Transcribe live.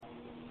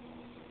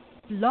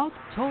Blog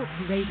Talk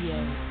Radio.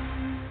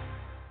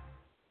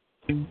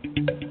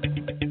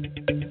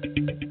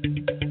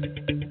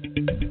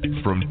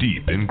 From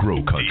deep in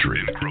Grow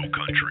Country,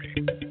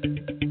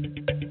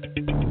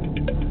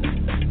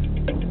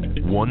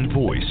 one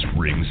voice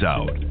rings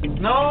out.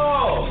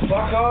 No!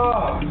 Fuck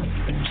off!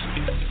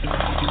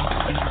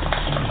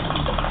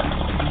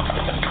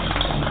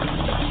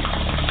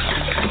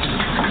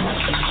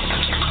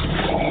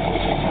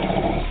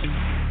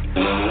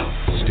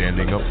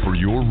 Standing up for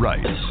your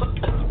rights.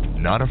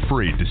 Not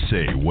afraid to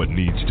say what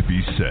needs to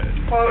be said.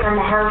 Quote from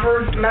a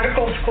Harvard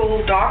Medical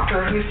School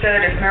doctor who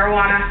said if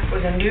marijuana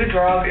was a new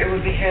drug, it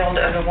would be hailed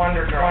as a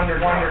wonder drug.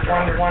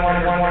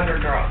 Wonder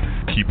drug.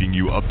 Keeping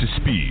you up to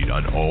speed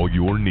on all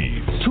your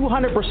needs.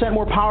 200%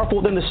 more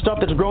powerful than the stuff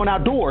that's grown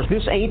outdoors.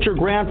 This ain't your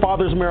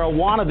grandfather's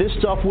marijuana. This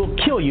stuff will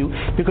kill you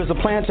because the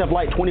plants have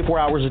light 24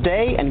 hours a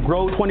day and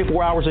grow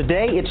 24 hours a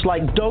day. It's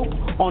like dope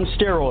on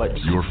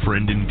steroids. Your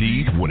friend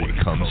indeed when it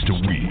comes to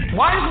weed.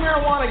 Why is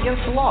marijuana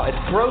against the law? It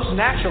grows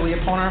naturally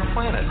upon our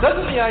planet.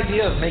 Doesn't the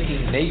idea of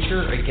making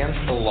nature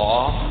against the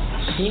law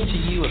seem to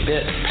you a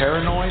bit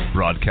paranoid?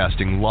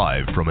 Broadcasting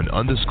live from an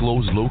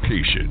undisclosed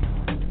location,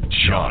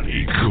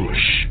 Johnny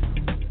Kush.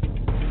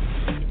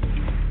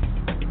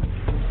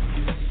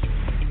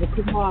 Oh,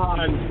 come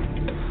on.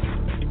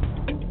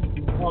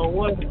 Oh,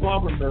 what a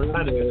bummer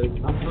that is.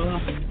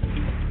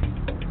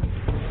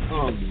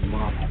 Oh,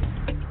 my.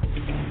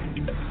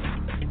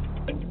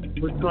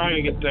 We're trying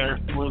to get there.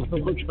 We're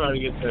trying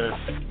to get there.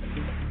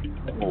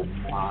 Oh,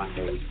 my.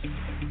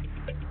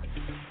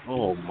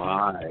 Oh,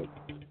 my.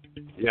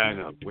 Yeah, I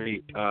know.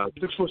 Wait.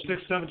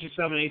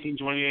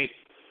 646-727-1828.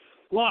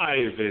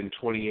 Live in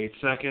 28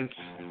 seconds.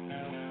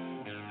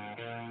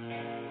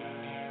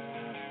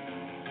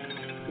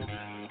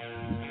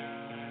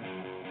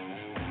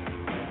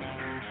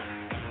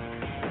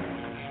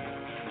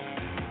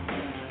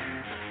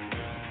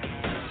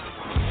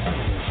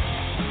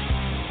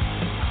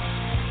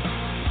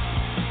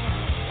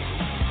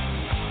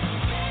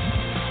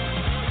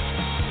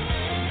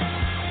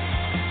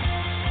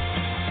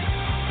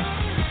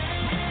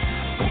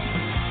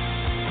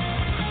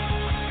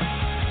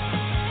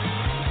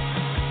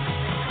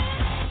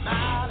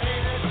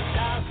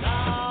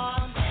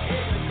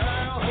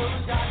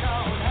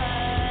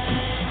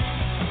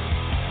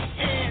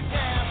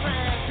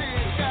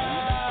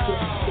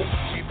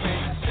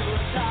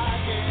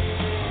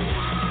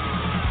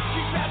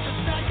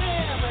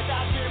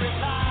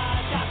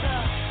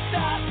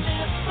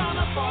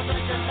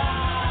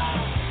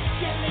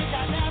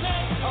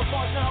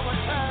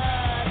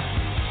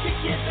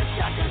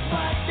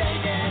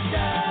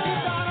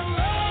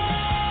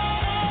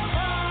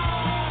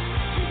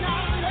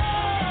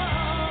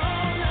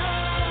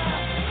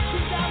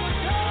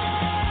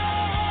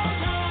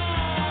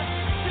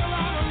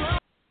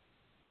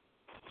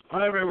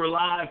 All right, we're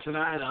live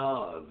tonight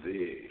on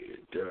the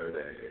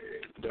Dirty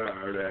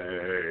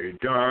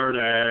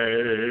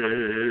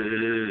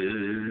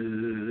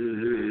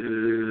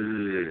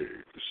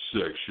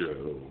Sex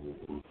Show.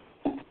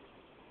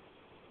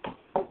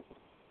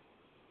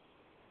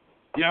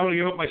 Yeah, I want to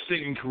give up my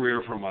singing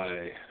career for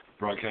my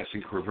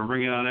broadcasting career for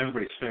bringing on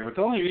everybody's favorite.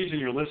 The only reason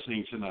you're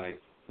listening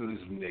tonight is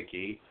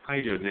Nikki. How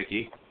you doing,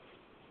 Nikki?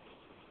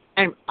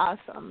 I'm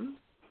awesome.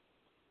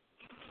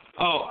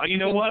 Oh, you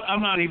know what?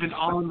 I'm not even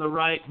on the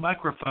right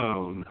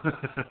microphone.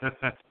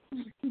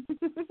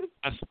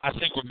 I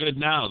think we're good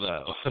now,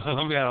 though.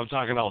 I'm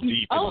talking all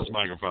deep in this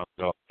microphone.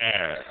 So,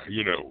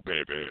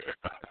 baby.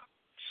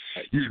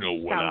 You know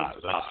what I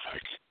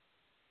like.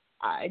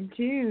 I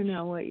do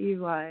know what you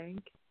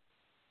like.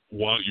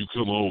 Why don't you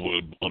come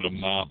over under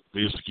my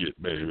biscuit,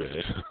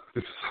 baby?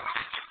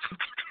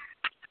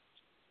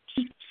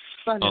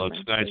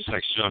 Tonight's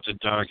section after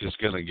dark is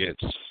going to get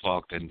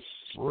fucking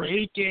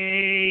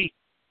freaky.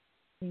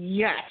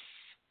 Yes.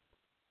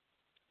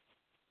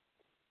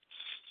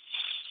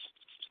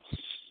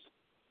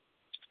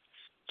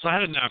 So I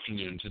had an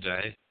afternoon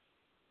today.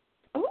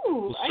 Ooh,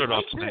 we'll start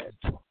off tonight.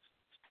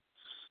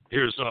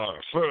 Here's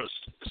our first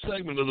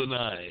segment of the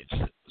night: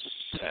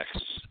 sex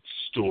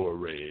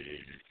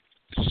stories.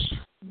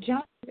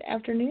 Just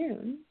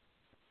afternoon.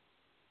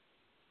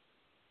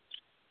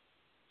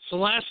 So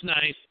last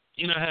night,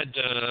 I had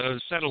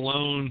sat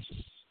alone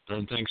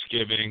during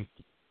Thanksgiving.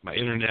 My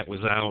internet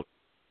was out.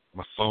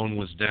 My phone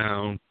was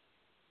down.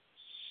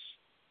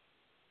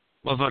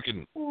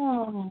 Motherfucking,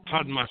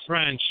 pardon my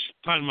French,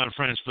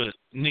 but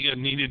nigga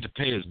needed to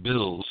pay his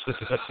bills.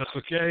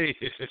 Okay?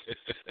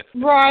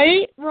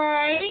 Right.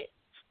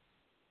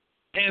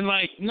 And,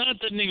 not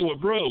that nigga was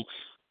broke.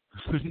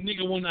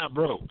 Nigga was not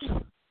broke.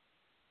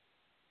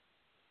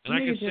 And I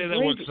can say that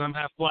one because I'm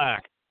half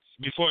black.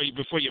 Before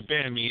you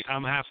ban me,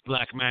 I'm a half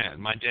black man.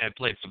 My dad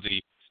played for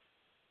the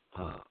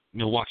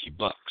Milwaukee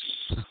Bucks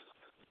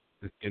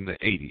in the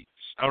 80s.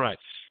 All right.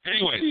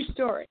 Anyways. True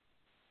story.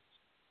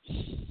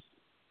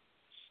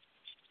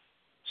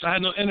 So I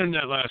had no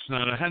internet last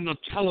night. I had no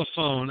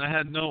telephone. I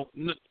had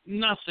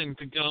nothing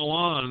to go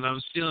on. I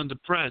was feeling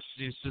depressed.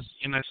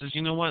 And I says,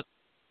 you know what?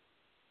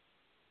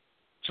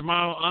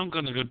 tomorrow I'm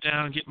going to go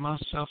down and get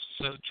myself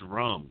a set of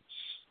drums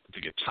at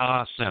the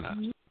Guitar Center.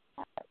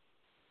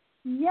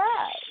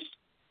 Yes.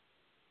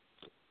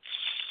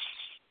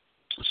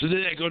 So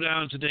then I go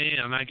down today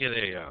and I get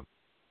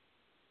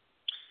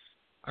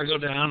I go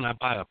down and I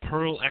buy a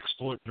Pearl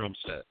Export drum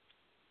set.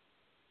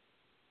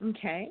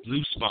 Okay.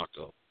 Blue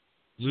sparkle.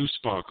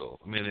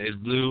 I mean, it's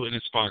blue and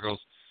it sparkles.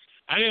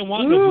 I didn't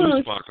want the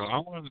blue sparkle.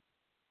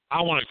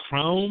 I want a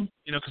chrome,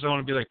 because I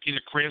want to be like Peter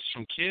Criss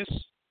from Kiss,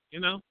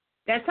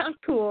 That sounds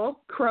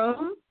cool.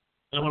 Chrome.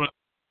 I want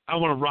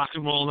to rock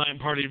and roll night and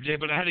party every day,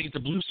 but I had to get the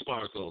blue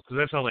sparkle because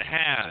that's all they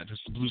had.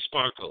 It's the blue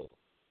sparkle.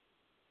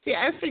 See,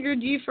 I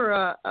figured you for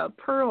a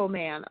pearl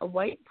man, a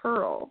white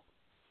pearl.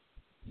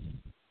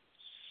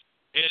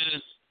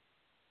 And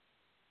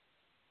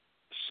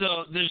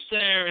so there's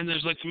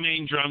like the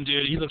main drum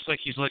dude. He looks like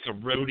he's like a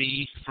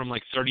roadie from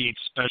like 38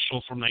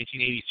 Special from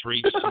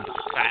 1983, just some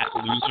fat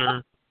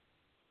loser.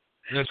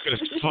 And that's got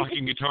his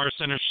fucking Guitar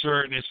Center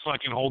shirt and he's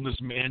fucking holding his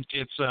man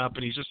tits up,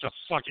 and he's just a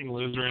fucking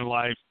loser in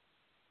life.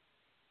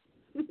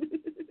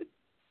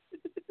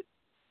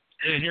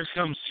 And here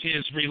comes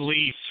his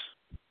relief.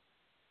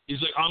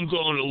 He's like, I'm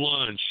going to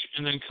lunch.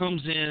 And then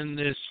comes in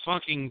this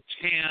fucking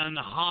tan,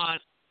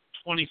 hot,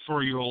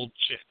 24-year-old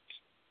chick.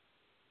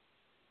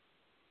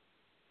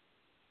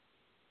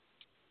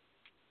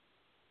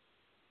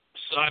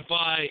 So I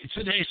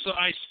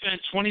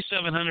spent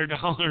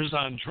 $2,700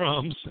 on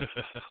drums.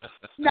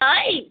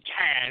 Nice.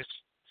 Cash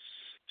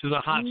to the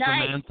hot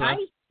Samantha. Nice,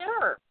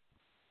 sure.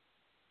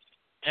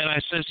 And I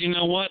says, you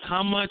know what?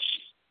 How much?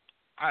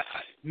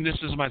 This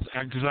is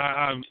because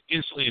I'm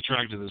instantly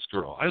attracted to this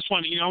girl. I just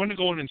want I want to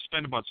go in and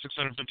spend about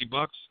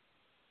 $650.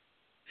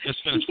 I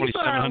spent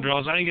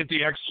 $2,700. I didn't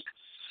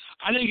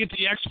get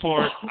the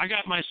export. I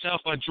got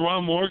myself a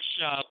Drum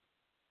Workshop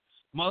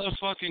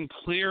motherfucking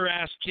clear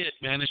ass kit,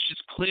 man. It's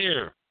just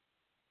clear.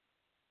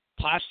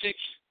 Plastic,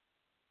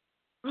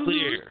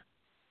 clear.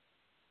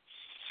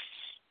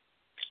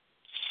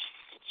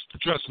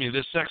 Trust me,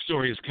 this sex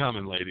story is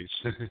coming, ladies.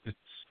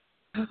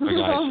 The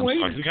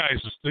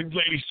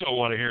ladies don't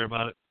want to hear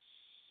about it.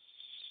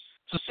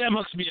 So Sam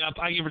hooks me up.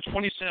 I give her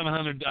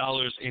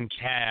 $2,700 in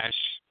cash.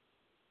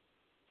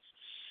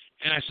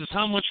 And I says,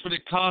 how much would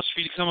it cost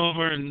for you to come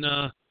over and,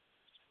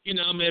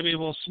 maybe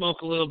we'll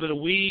smoke a little bit of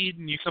weed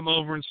and you come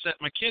over and set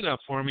my kid up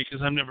for me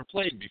because I've never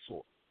played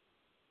before.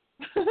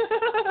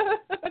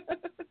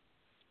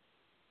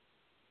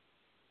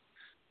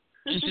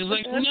 And she's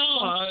like,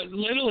 no,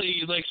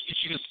 literally, like,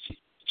 she goes,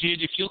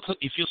 dude, if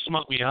you'll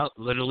smoke me out,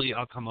 literally,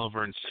 I'll come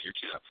over and set your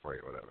kid up for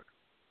you, whatever.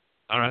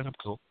 All right, I'm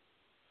cool.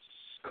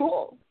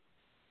 Cool.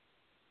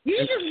 You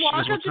can just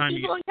walk up to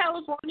people in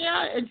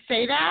California and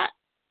say that.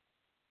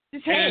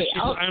 Just, hey,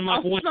 I'll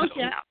smoke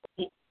you out.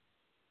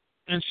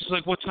 And she's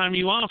like, what time are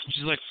you off? And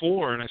she's like,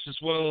 4. And I says,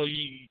 well,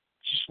 you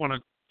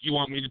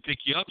want me to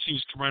pick you up? So you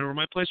just come right over to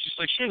my place. She's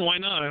like, sure, why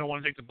not? I don't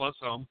want to take the bus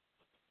home.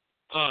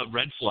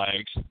 Red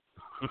flags.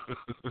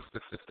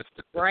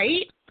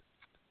 Right?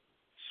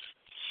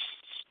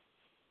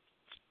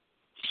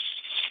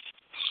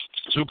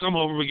 So we come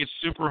over, we get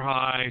super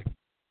high,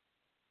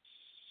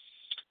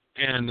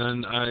 and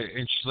then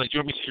and she's like, do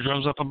you want me to set your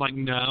drums up? I'm like,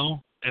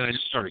 no. And I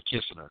just started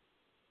kissing her.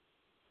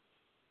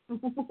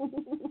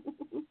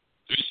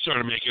 We just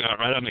started making out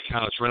right on the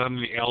couch, right on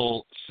the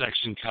L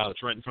section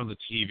couch, right in front of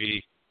the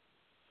TV.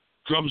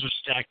 Drums are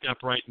stacked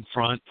up right in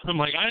front. I'm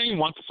like, I didn't even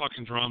want the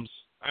fucking drums.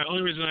 The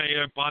only reason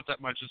I bought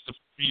that much is for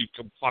you to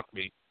come fuck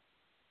me.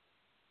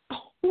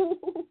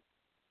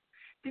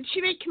 Did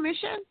she make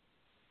commission?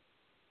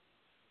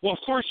 Well, of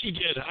course she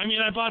did. I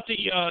mean, I bought the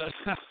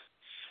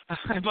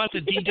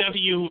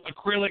DW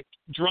acrylic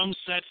drum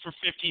set for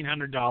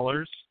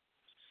 $1,500.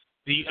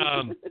 The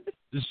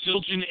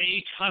Zildjian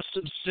A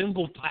custom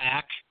cymbal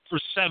pack for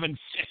 $750.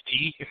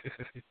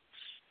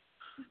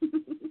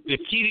 The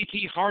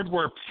PDP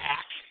hardware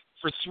pack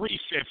for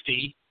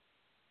 $350.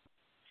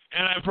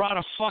 And I brought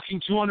a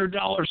fucking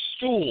 $200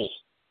 stool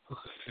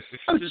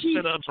to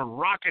set up for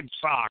Rocket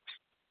Sock.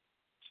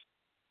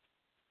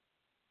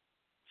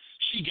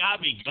 She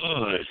got me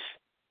good.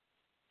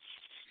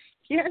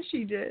 Yeah,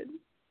 she did.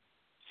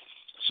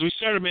 So we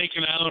started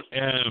making out,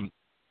 and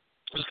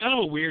it was kind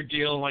of a weird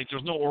deal. Like, there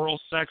was no oral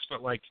sex,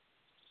 but, like,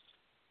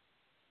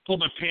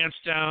 pulled my pants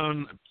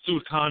down, threw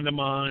a condom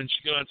on, and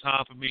she got on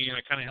top of me, and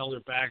I kind of held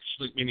her back.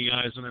 She looked me in the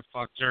eyes, and I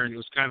fucked her, and it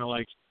was kind of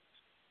like,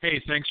 hey,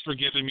 thanks for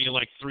giving me,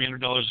 like, $300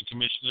 in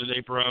commission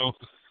today, bro.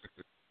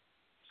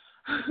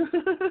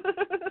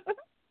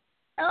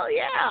 Hell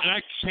yeah. And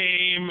I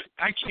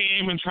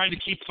came and tried to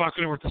keep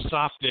fucking her with the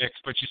soft dicks,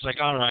 but she's like,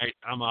 all right,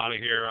 I'm out of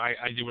here.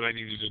 I did what I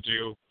needed to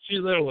do. She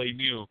literally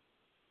knew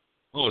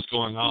what was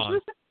going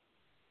on.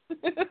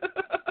 You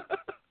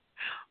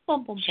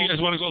guys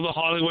want to go to the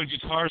Hollywood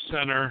Guitar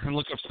Center and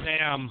look up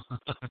Sam.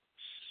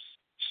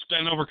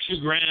 Spend over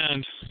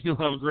 $2,000. You'll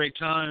have a great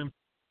time.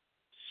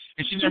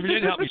 And she never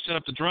did help me set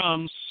up the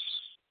drums.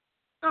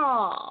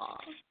 Aww.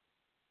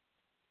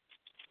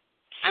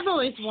 I've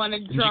always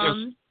wanted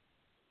drums.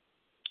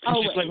 And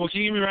she's like, well,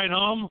 can you give me a ride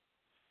home?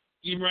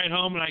 You can ride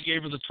home, and I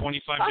gave her the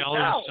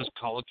 $25. Just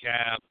call a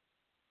cab.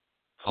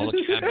 Call a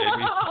cab,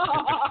 baby.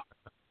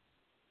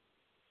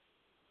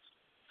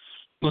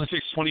 Well, it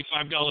takes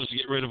 $25 to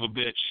get rid of a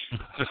bitch.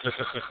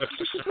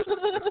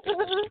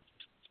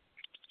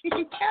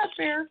 Cab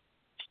fare.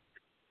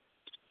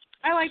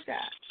 I like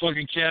that.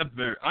 Fucking cab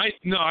fare. I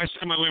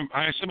send my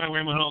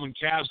women home in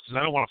cabs because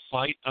I don't want to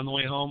fight on the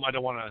way home. I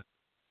don't want to.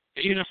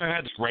 Even if I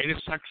had the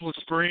greatest sexual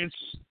experience,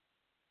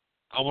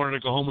 I wanted to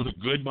go home with a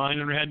good mind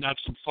in her head, not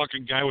some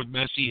fucking guy with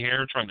messy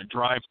hair trying to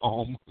drive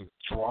home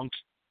drunk,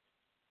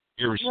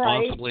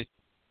 irresponsibly.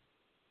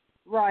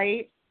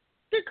 Right.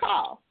 Good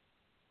call.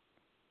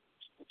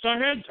 So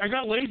I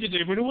got laid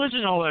today, but it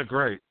wasn't all that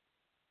great.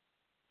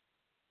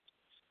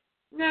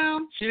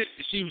 No.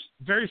 She was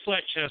very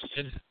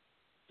flat-chested,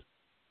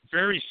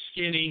 very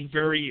skinny,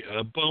 very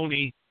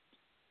bony.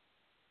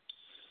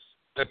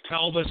 The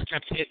pelvis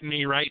kept hitting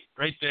me right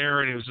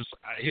there, and it was just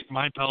I hit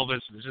my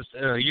pelvis. It was just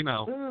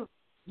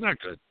not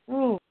good.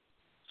 Ooh.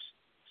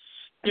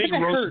 Big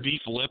roast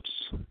beef lips.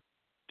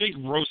 Big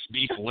roast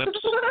beef lips.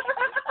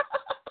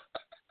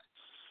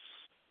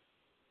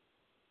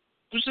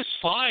 It was just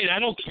fine. I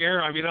don't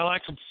care. I mean, I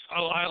like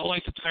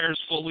the tires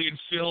fully and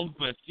filled,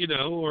 but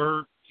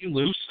or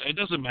loose. It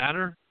doesn't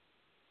matter.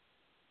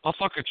 I'll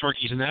fuck a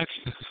turkey's neck.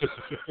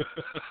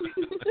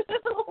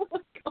 Oh my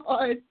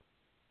God.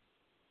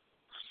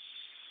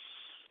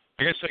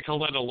 I guess they call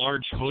that a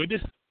large hood.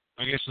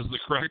 I guess is the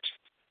correct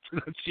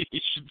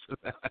pronunciation for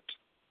that.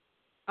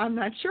 I'm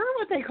not sure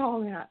what they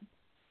call that.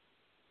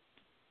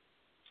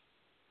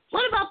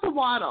 What about the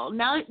waddle?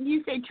 Now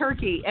you say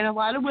turkey, and a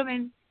lot of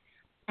women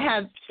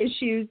have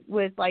issues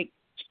with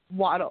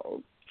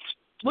waddles.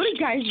 What do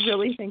guys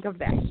really think of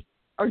that?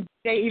 Or do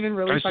they even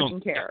really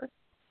fucking care?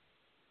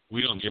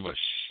 We don't give a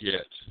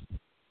shit.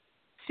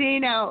 See,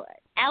 now,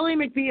 Ally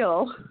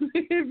McBeal.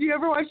 Have you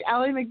ever watched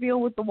Ally McBeal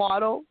with the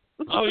waddle?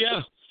 Oh,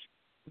 yeah.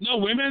 No,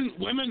 women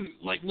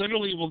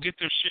literally will get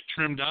their shit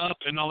trimmed up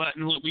and all that,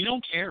 and we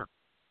don't care.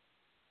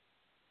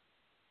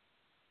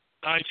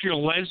 If you're a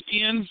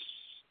lesbian,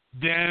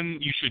 then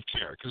you should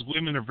care, because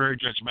women are very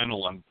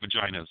judgmental on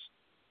vaginas.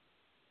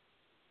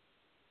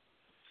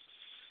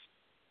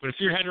 But if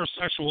you're a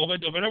heterosexual woman,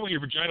 no matter what your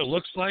vagina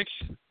looks like,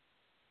 if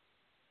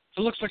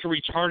it looks like a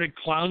retarded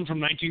clown from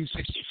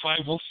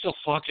 1965, we'll still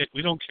fuck it.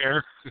 We don't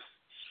care.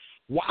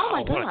 Wow. Oh,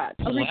 my God.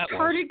 A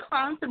retarded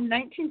clown from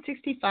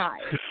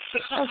 1965.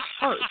 That's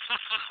harsh.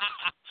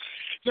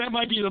 That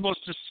might be the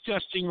most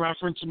disgusting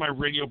reference in my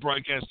radio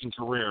broadcasting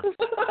career.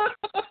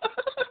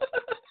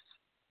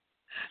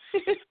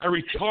 A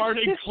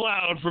retarded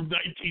clown from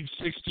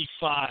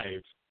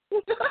 1965.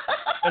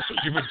 That's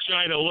what your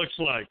vagina looks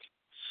like.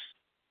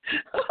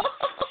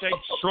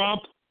 Thanks,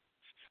 Trump.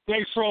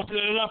 Thanks for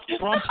opening it up,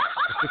 Trump.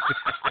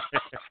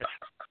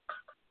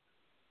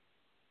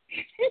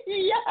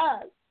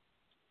 Yes.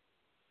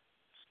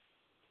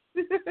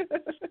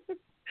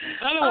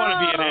 I don't want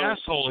to be an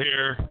asshole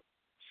here.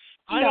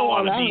 I don't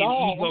want to be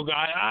an ego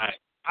guy.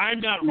 I'm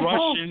not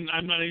Russian.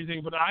 I'm not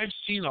anything, but I've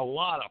seen a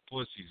lot of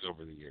pussies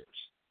over the years.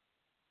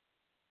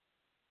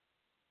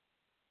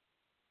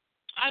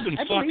 I've been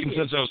fucking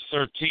since I was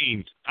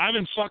 13. I've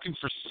been fucking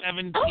for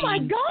 17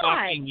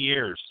 fucking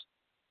years.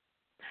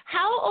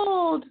 How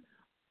old?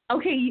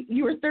 Okay,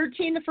 you were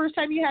 13 the first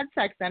time you had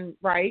sex then,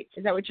 right?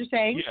 Is that what you're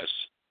saying? Yes.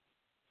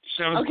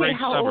 7th grade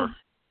summer.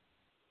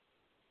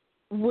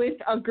 With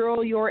a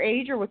girl your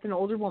age or with an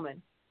older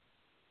woman?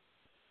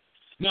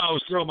 No, it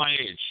was a girl my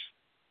age.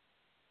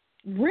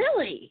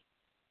 Really?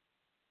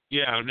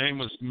 Yeah, her name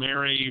was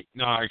Mary.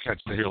 No, I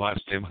can't say her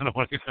last name. I don't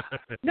want to.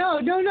 No,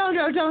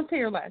 don't say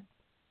her last.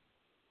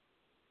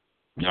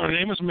 No, her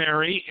name was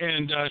Mary,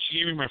 and she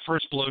gave me my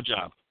first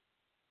blowjob.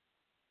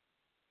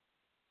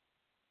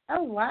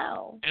 Oh,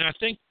 wow. And I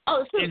think,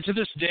 and to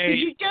this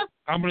day,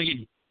 I'm gonna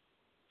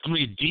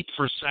get deep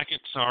for a second.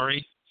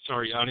 Sorry,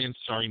 audience.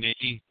 Sorry,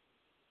 Nikki.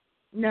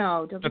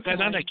 No, don't. But that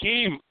night I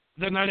came,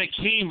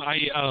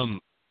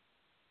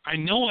 I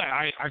know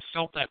I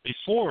felt that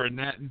before, and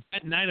that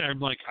night I'm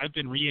like, I've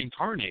been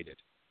reincarnated.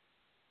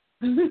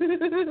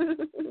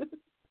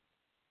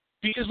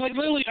 Because,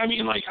 literally, I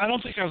mean, I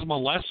don't think I was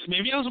molested.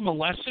 Maybe I was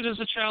molested as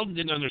a child and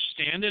didn't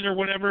understand it or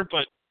whatever,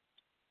 but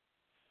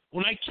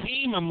when I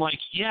came, I'm like,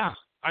 yeah,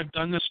 I've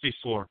done this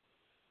before.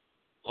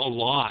 A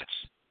lot.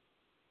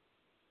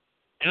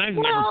 And I've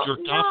never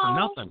jerked off or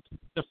nothing.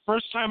 The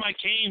first time I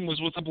came was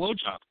with a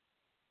blowjob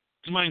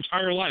in my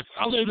entire life,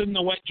 other than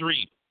the wet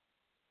dream.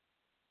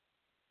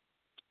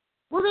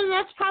 Well, then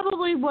that's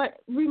probably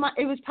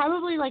it was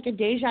probably like a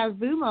deja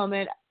vu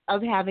moment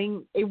of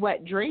having a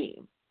wet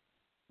dream.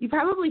 You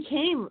probably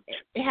came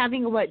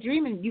having a wet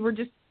dream and you were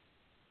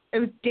it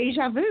was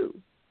deja vu.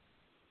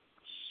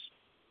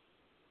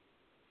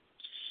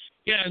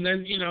 Yeah, and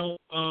then,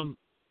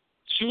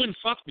 she wouldn't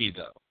fuck me,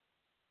 though.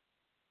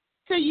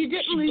 So you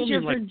didn't lose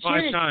your virginity?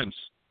 5 times.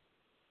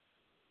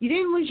 You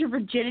didn't lose your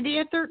virginity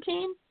at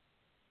 13?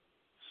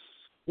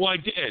 Well, I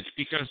did,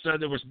 because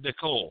there was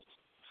Nicole.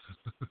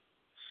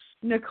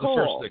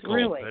 Nicole, the first Nicole,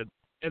 really?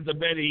 And the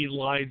many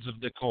lines of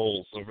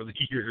Nicoles over the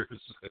years.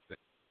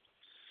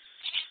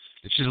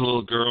 And she's a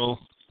little girl.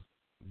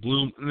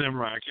 Bloom. Never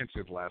mind. I can't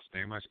say the last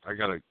name. I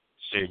gotta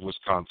say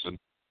Wisconsin.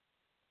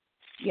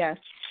 Yes.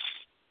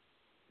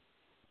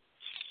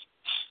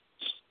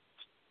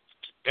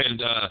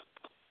 And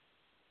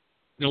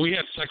we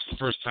had sex the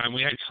first time.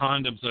 We had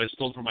condoms that I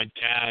stole from my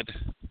dad.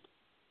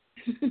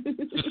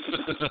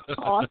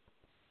 Awesome.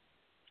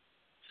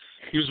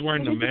 He was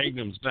wearing the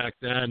Magnums back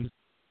then.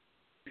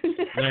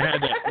 And I had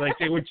to,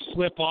 they would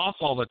slip off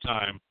all the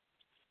time.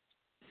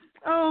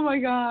 Oh my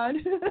God.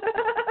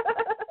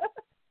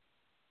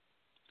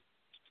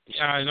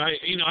 Yeah, and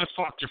I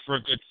fucked her for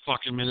a good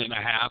fucking minute and a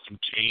half and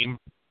came.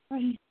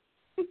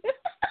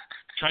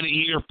 Trying to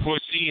eat her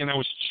pussy, and I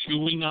was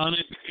chewing on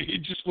it.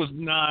 It just was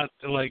not,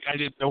 I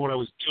didn't know what I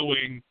was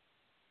doing.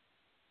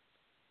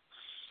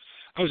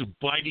 I was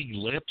biting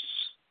lips.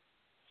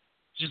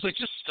 She's like,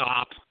 just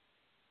stop.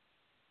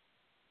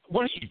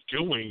 What are you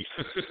doing?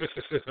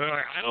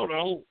 I don't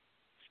know.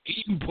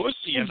 Eating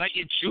pussy. I thought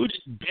you chewed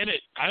it and bit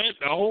it. I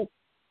didn't know.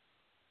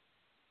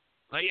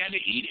 You had to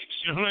eat it.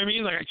 You know what I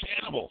mean? Like a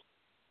cannibal.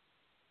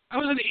 I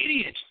was an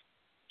idiot.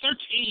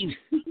 13.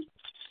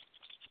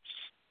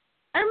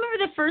 I remember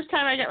the first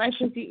time I got my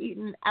pussy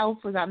eaten,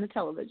 Elf was on the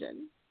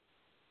television.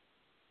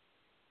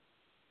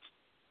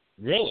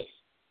 Really?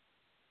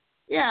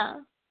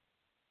 Yeah.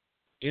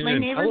 My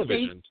neighbor's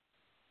television?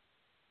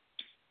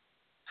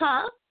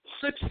 Huh?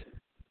 What?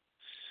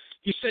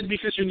 You said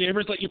because your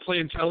neighbors let you play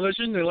in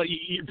television, they let you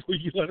eat,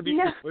 you let them eat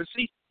your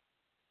pussy?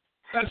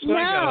 That's what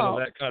I got out of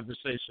that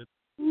conversation.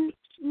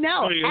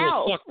 No,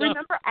 Alf.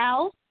 Remember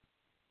Alf?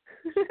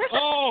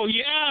 Oh,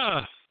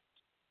 yeah.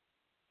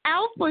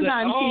 Alf was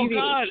on TV. Oh,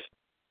 God.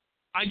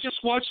 I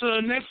just watched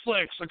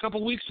Netflix a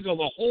couple weeks ago,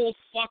 the whole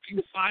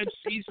fucking 5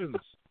 seasons.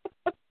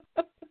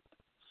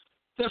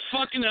 The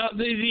fucking,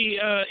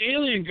 the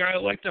alien guy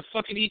liked to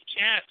fucking eat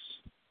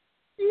cats.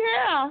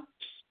 Yeah.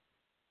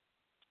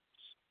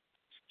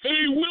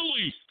 Hey,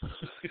 Willie!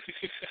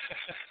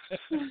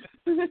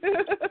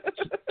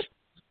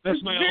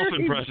 That's my elf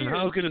impression.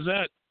 How good is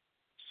that?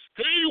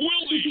 Hey,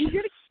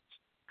 Willie!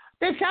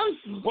 That sounds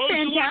fantastic. Why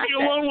don't you let me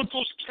alone with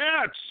those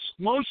cats?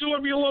 Why don't you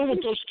let me alone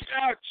with those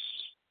cats?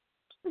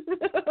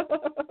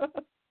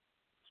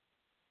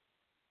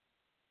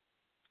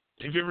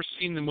 Have you ever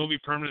seen the movie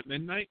Permanent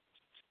Midnight?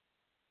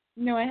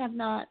 No, I have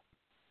not.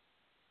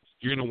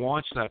 You're going to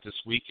watch that this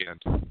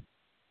weekend.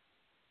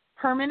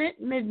 Permanent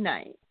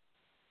Midnight.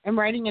 I'm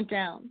writing it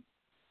down.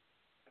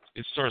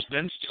 It stars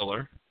Ben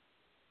Stiller.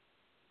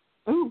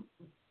 Ooh.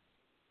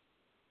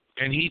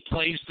 And he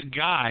plays the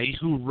guy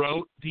who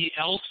wrote the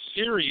Elf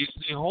series.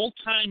 The whole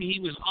time he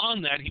was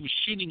on that, he was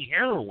shooting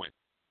heroin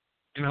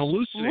and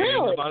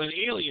hallucinating about an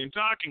alien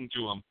talking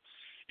to him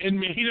and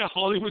made a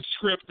Hollywood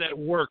script that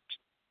worked.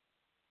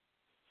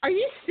 Are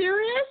you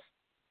serious?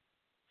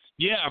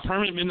 Yeah,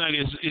 Permanent Midnight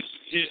is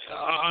an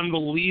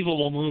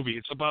unbelievable movie.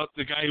 It's about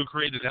the guy who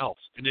created Elf,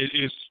 and it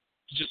is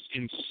just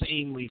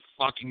insanely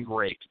fucking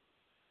great.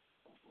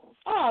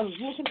 Oh, I'm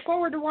looking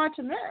forward to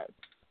watching this.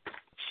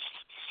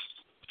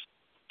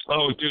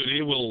 Oh, dude,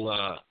 it will.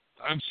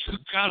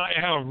 God, I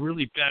have a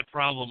really bad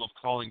problem of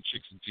calling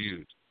chicks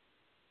dude.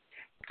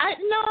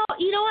 No,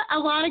 you know what? A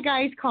lot of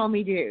guys call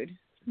me dude.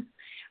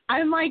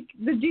 I'm like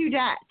the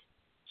dudette.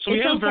 So we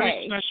have a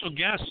very special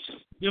guest.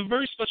 We have a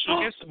very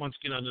special guest that wants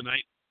to get on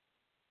tonight.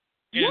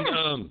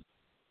 And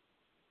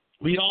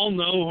we all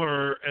know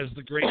her as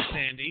the great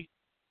Sandy.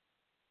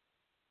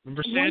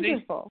 Remember Sandy?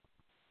 Wonderful.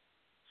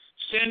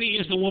 Sandy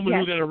is the woman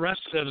who got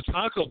arrested at a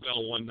Taco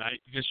Bell one night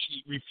because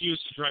she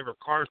refused to drive her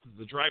car through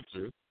the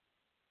drive-thru.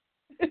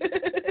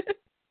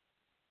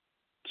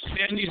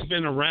 Sandy's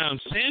been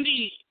around.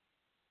 Sandy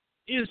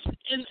is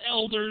an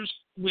elder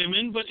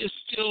woman, but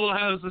still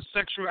has the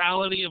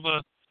sexuality of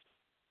a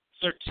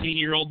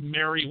 13-year-old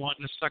Mary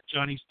wanting to suck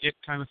Johnny's dick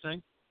kind of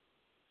thing.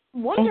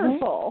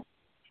 Wonderful.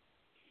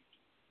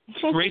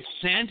 Great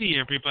Sandy,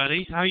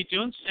 everybody. How you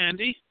doing,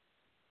 Sandy?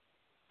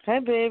 Hi,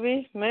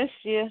 baby. Missed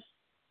you.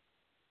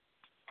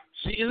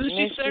 See, isn't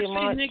she sexy,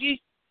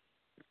 Niggy?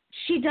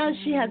 She does.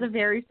 She has a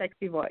very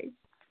sexy voice.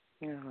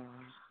 Oh.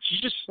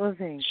 She just... Well,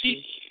 thank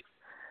you.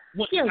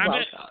 You're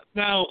welcome.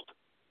 Now,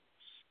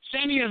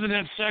 Sandy hasn't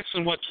had sex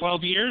in,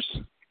 12 years?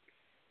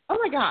 Oh,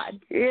 my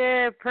God.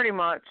 Yeah, pretty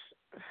much.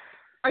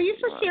 Are you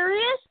so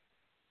serious?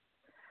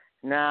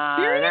 Nah,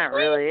 Seriously? not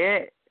really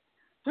it.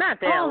 Not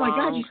that long. Oh, my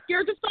God. You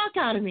scared the fuck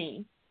out of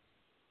me.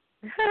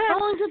 How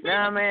long's it been?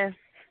 Nah, man.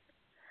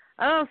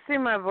 I don't see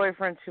my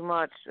boyfriend too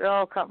much.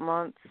 Oh, a couple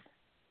months.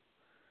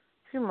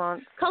 2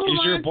 months. Is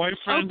your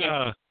boyfriend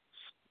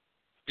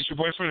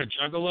a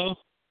juggalo?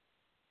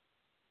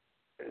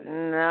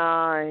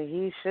 No,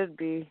 he should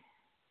be.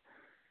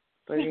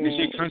 But Is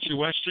he a country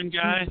western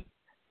guy?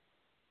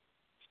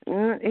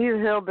 He's a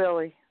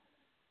hillbilly.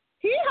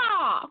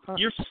 Hee-haw!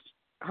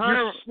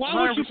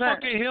 Why would you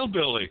fuck a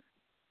hillbilly?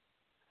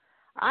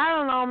 I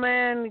don't know,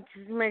 man.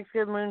 He makes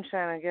good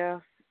moonshine, I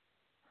guess.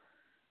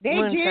 They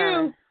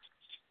do.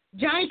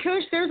 Johnny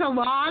Kush, there's a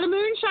lot of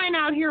moonshine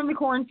out here in the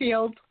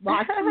cornfield.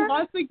 Lots and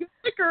lots of good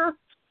liquor.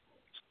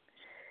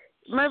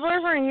 My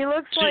boyfriend, he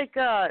looks like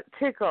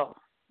Tickle.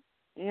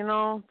 You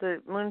know,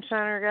 the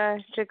moonshiner guy,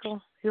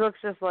 Tickle? He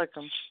looks just like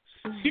him.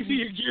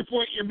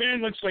 Your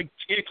man looks like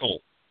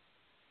Tickle.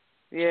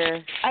 Yeah.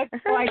 I have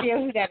no idea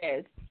who that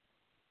is.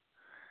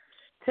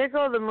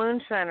 Tickle, the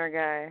moonshiner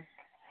guy.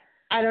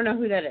 I don't know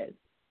who that is.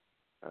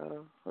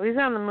 Oh, well, he's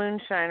on the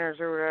Moonshiners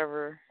or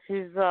whatever.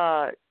 He's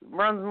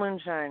runs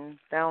moonshine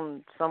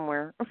down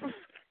somewhere.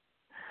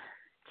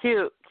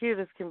 Cute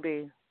as can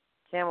be.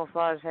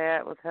 Camouflage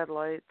hat with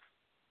headlights.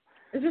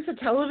 Is this a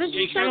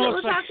television show that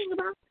we're talking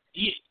about?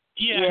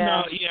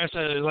 No, it's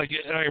a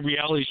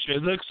reality show.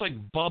 It looks like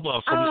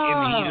Bubba from In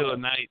the Heat of the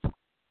Night,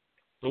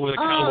 with a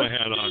cowboy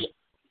hat on.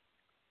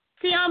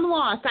 See, I'm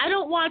lost. I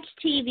don't watch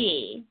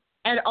TV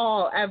at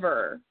all,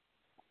 ever.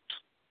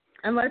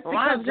 Unless the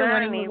Cubs are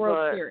winning the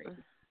World Series.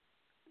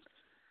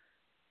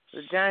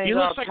 The Johnny's he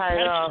looks like tied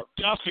Patrick up.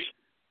 Duffy.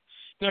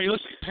 No, he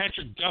looks like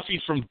Patrick Duffy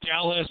from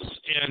Dallas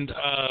and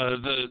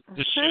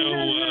the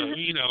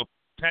show,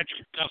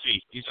 Patrick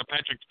Duffy. He's a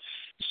Patrick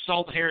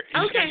salt hair.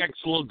 He's got a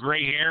little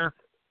gray hair.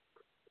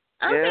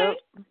 Okay.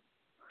 Yep.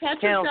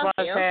 Patrick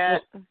Duffy.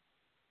 Hat.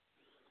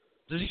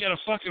 Does he got a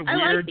fucking like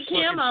weird the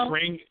camo.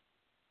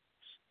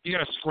 He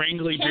got a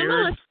scrangly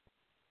beard?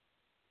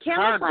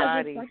 Hard Camouflage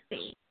body. is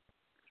sexy.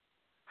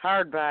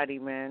 Hard body,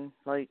 man.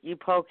 Like, you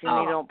poke him,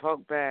 he don't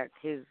poke back.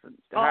 He's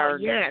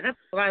hard. Oh, yeah, that's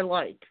what I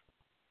like.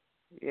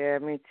 Yeah,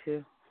 me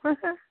too.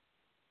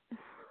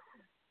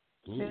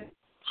 Ooh,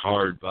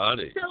 hard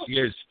body. So,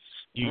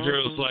 you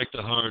girls like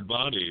the hard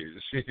bodies.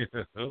 Yeah.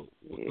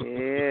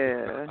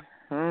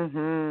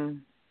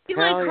 Mhm. You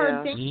like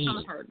hard things on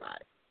a hard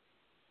body.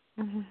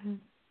 Mhm.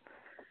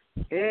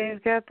 Yeah,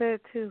 he's got that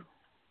too.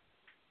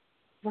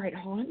 Right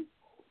on.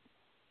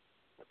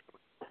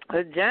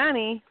 But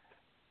Johnny,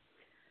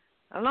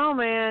 I don't know,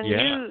 man.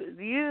 Yeah.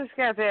 You just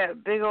got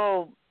that big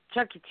old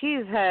Chuck E.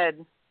 Cheese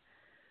head.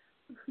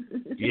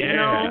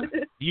 Yeah.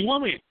 You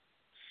want me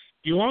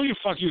to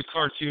fuck you with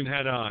cartoon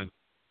head on?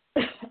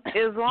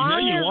 As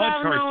long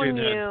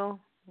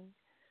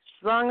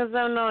as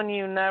I've known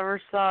you,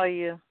 never saw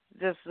you.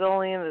 Just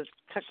only in the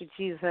Chuck E.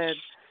 Cheese head.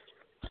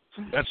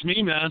 That's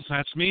me, man.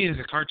 That's me. It's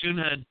a cartoon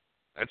head.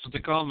 That's what they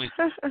call me.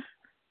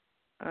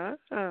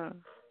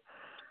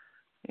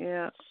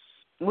 Yeah.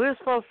 We were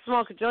supposed to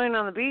smoke a joint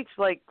on the beach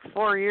like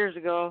 4 years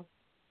ago.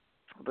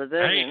 But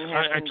then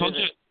I told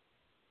you.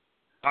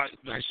 I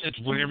said,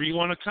 whenever you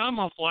want to come,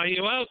 I'll fly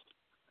you out.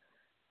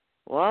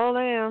 Well,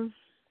 damn.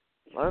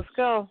 Let's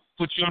go.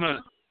 Put you on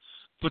a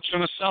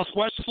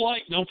Southwest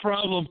flight, no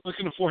problem. I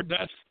can afford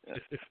that.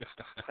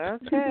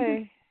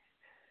 Okay.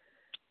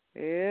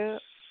 Yeah.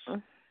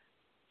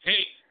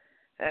 Hey,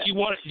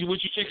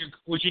 would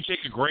you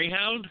take a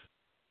Greyhound?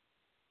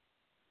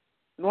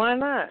 Why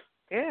not?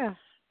 Yeah,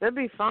 that'd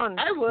be fun.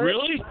 I would.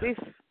 Really?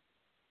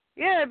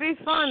 It'd be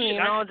fun.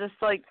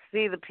 Just like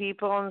see the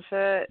people and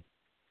shit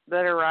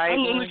that are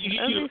riding. That'd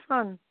be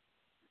fun.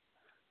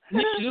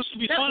 Nick, this would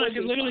be fun. I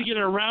could literally get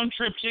a round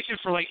trip ticket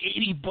for like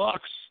 $80.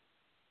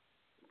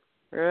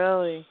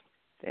 Really?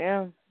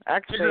 Damn. I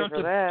could pay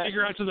for that. Take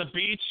her out to the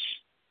beach,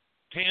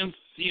 pound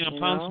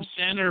some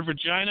sand in her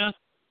vagina.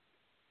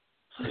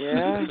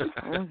 Yeah.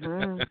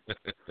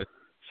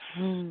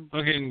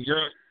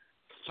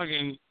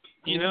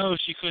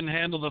 She couldn't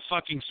handle the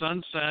fucking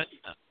sunset.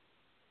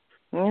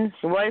 Yeah, his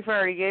wife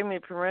already gave me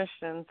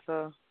permission,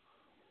 so.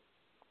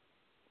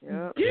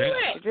 Yep. Do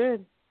it. She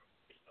did.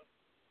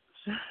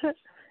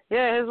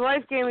 Yeah, his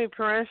wife gave me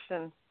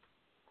permission.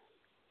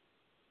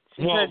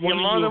 She said, when you're are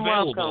more you than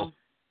available? welcome.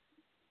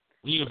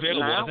 Are you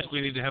available? Now? I think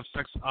we need to have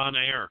sex on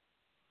air.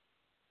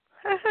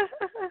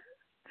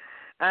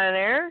 On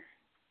air?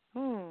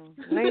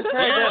 Let me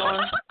try that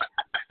one.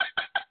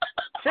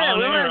 Shit,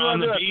 we might as well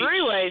do a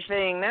three-way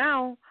thing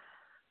now.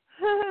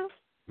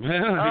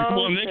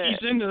 Well,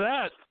 Nikki's into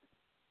that.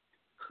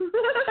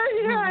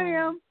 Yeah, I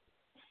am.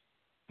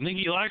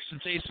 Nikki likes to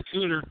taste the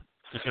cooter.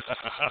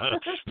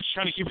 Just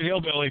trying to keep it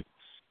hillbilly.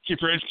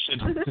 Keep her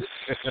interested.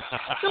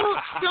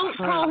 Don't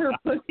call her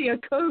pussy a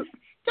coat.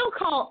 Don't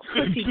call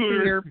pussy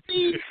cooter,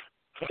 please.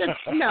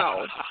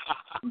 No.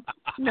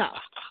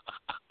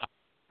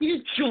 You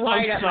just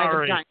dried up my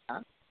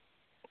vagina.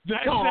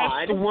 That's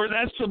the word.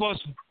 That's the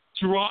most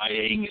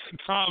drying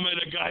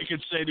comment a guy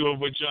could say to a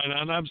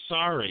vagina, and I'm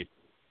sorry.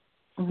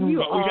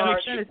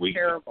 That is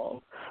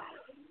terrible.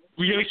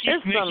 We gotta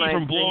keep Nikki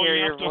from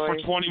blowing up for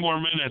 20 more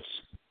minutes.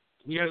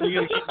 We gotta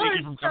keep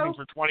Nikki from coming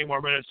for 20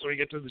 more minutes so we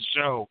get to the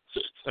show.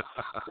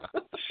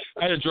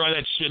 I had to dry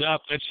that shit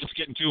up. That's just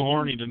getting too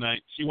horny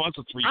tonight. She wants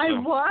a threesome. I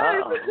was.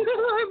 I'm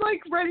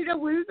like ready to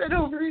lose it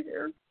over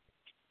here.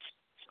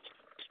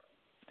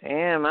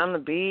 Damn, on the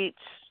beach,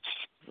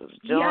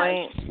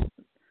 joint,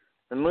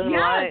 the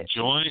moonlight,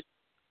 joint,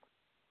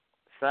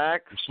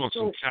 sex. We'll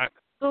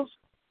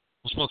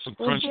smoke some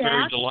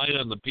Crunchberry Delight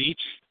on the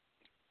beach.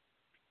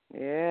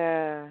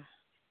 Yeah.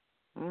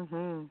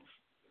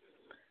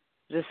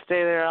 Just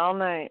stay there all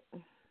night.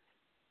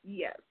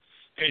 Yes.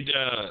 And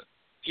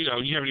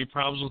you have any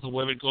problems with the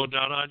women going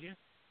down on you?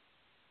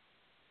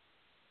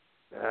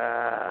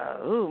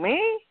 Who, me?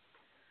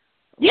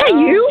 Yeah,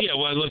 you. Yeah,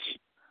 well, look.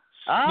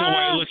 No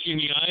way, look you in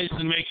the eyes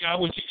and make out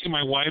with you. Can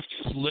my wife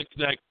just lick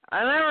that?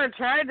 I never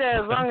tried that.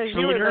 As long as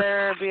you were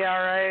there, it'd be all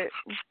right.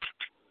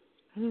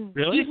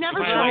 Really? You've never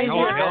if tried I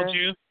that? held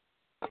you,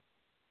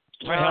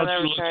 if I held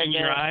you, looked in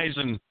your eyes,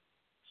 and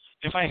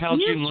if I held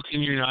you and looked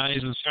in your eyes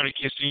and started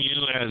kissing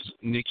you as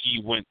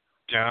Nikki went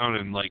down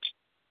and like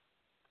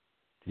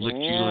licked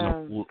you in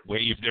a way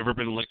you've never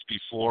been licked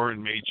before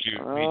and made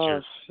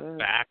your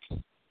back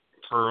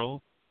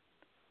curl.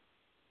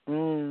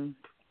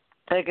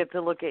 Take it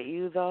to look at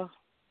you though.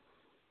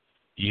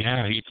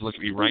 Yeah, you look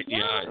at me right in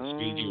the eyes,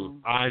 feed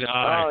you eye to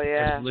eye. Oh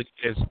yeah. As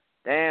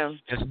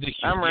Nikki's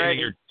getting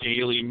your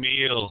daily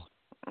meal.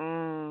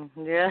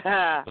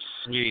 Yeah.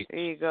 Sweet. There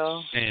you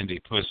go. Sandy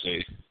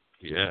pussy.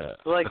 Yeah.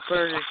 Like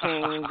Burger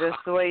King, just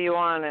the way you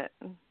want it.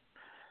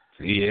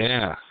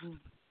 Yeah.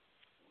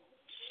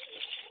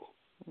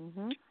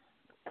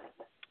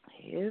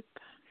 Yep.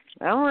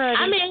 I'm ready.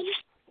 I'm in.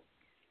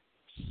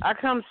 I'll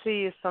come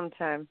see you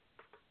sometime.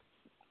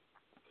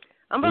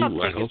 I'm about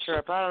to take a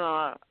trip. I don't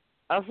know.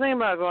 I was thinking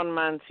about going to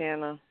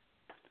Montana.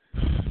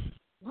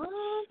 What?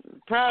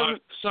 Problem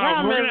is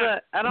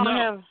that I don't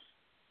have.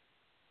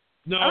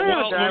 No, I don't have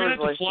a we're going driver's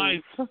to have to fly.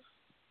 license.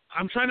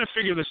 I'm trying to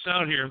figure this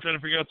out here. I'm trying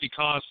to figure out the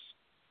cost.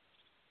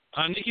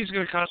 Nikki's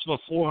going to cost about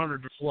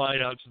 $400 to fly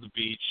out to the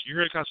beach. You're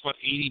going to cost about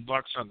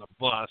 $80 on the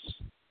bus.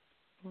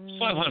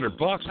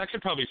 $500. I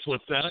could probably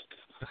flip that.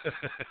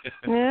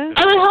 Yeah.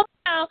 I would hope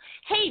so.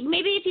 Hey,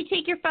 maybe if you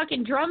take your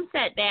fucking drum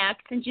set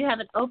back since you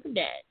haven't opened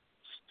it,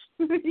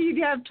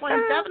 you'd have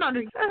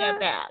 $2,700 set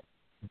back.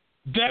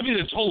 That'd be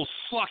the total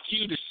fuck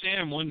you to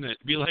Sam, wouldn't it?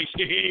 Be like,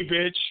 hey,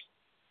 bitch.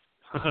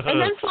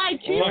 And then fly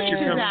two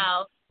pictures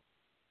out.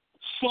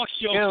 Fuck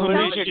your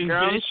clinician,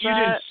 bitch. You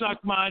didn't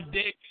suck my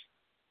dick.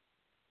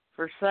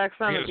 For sex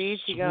on the beach,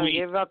 you gonna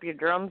give up your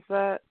drum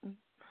set?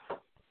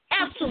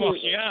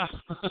 Absolutely.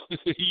 Fuck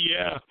yeah.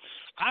 Yeah.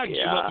 I'd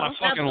give up my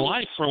fucking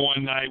life for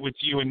one night with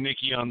you and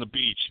Nikki on the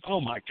beach. Oh,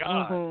 my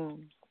God.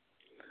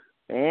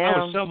 I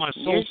would sell my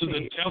soul to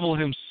the devil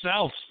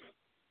himself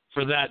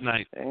for that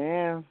night.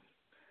 Damn.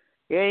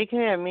 Yeah, you can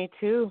have me,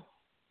 too.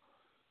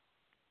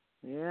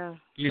 Yeah.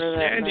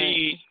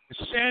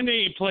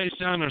 Sandy plays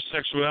down her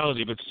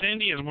sexuality, but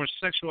Sandy has more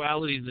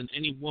sexuality than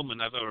any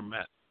woman I've ever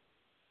met.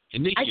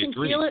 And Nikki I can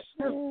agrees. feel it.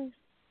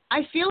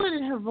 I feel it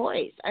in her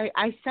voice.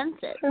 I sense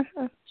it.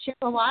 She has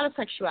a lot of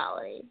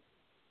sexuality.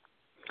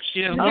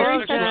 She has more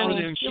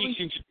sexuality, and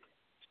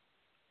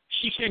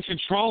she can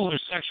control her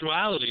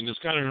sexuality, and it's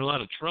gotten her in a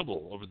lot of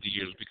trouble over the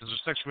years because her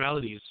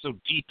sexuality is so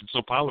deep and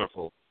so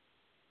powerful.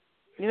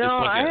 You know,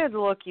 I had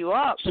to look you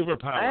up.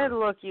 Superpower. I had to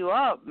look you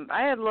up.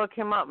 I had to look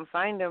him up and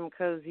find him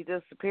because he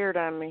disappeared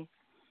on me.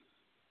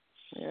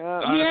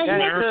 Yeah,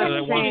 America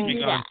that wants to be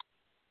gone.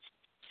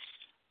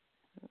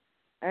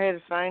 I had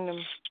to find him.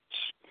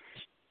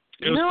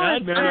 It was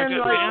bad, man. I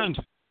got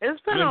banned.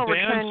 It's been over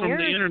 10 banned from years.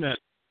 the internet.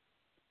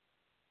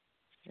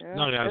 Yeah,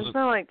 No, it it's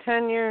been like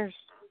 10 years.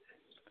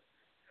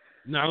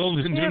 No, I've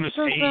only been doing this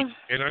 8,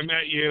 and I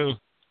met you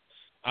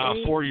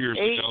 4 years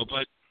ago,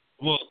 but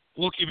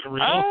we'll keep it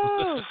real.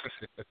 Oh.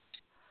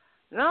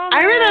 No,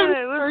 I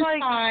remember it was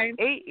like time.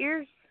 8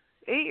 years.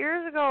 8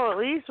 years ago, at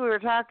least, we were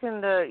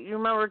talking to, you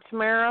remember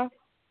Tamara?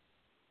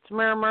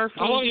 Tamara Murphy?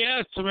 Oh,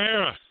 yeah,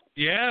 Tamara.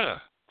 Yeah.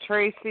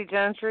 Tracy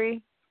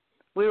Gentry.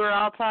 We were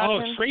all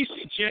talking. Oh,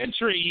 Tracy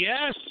Gentry,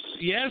 yes.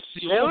 It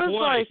was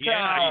like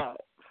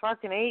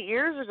fucking 8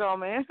 years ago,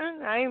 man.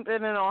 I ain't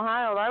been in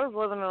Ohio. I was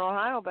living in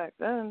Ohio back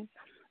then.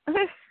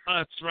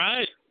 That's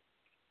right.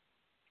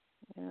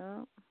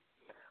 Yeah.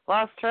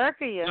 Lost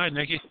track of you. Hi,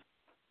 Nikki.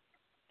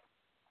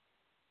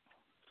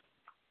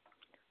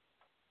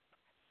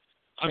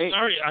 I'm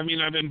sorry. I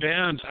mean, I've been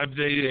banned.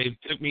 They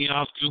took me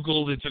off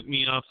Google. They took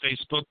me off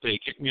Facebook. They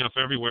kicked me off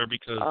everywhere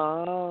because...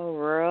 Oh,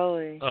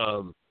 really?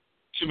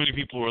 Too many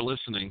people were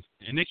listening,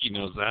 and Nikki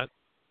knows that.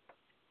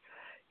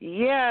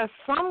 Yeah,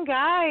 some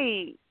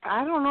guy,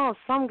 I don't know,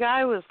 some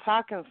guy was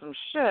talking some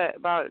shit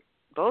about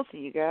both of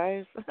you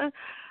guys.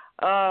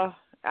 I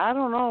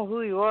don't know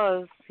who he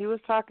was. He was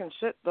talking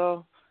shit,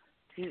 though.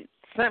 He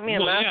sent me a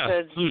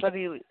message, said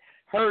he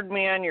heard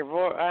me on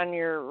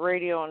your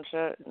radio and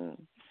shit,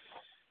 and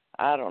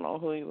I don't know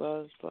who he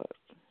was, but...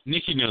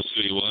 Nikki knows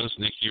who he was.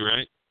 Nikki,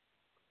 right?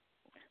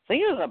 I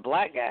think he was a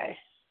black guy.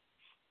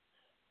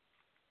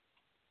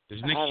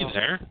 Is Nikki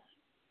there?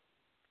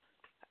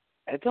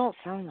 It don't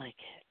sound like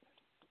it.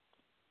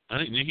 I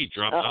think Nikki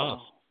dropped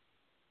off.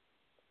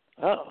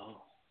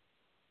 Uh-oh.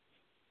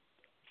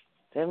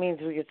 That means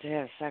we get to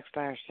have sex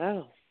by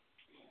ourselves.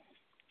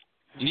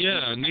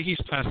 Yeah, Nikki's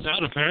passed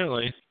out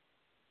apparently.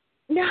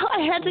 No,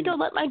 I had to go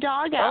let my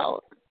dog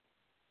out.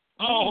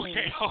 Oh,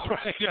 okay, all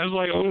right. I was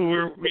like,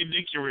 me and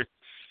Nikki were...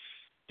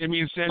 I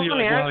mean, Sandy,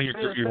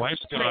 your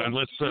wife's gone.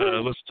 Let's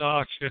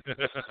talk.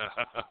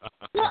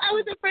 Well, I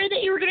was afraid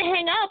that you were going to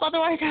hang up.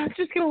 Otherwise, I was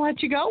just going to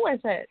let you go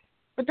with it.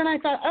 But then I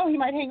thought, he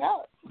might hang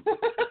up.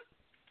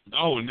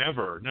 Oh,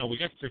 never. No, we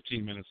got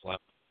 15 minutes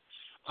left.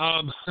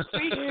 Come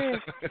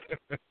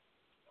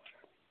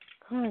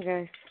on,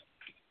 guys.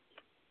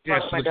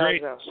 Yes, my the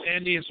great dogs out.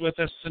 Sandy is with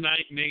us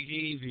tonight.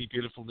 Nikki, the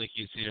beautiful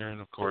Nikki is here, and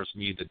of course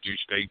me, the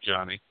douchebag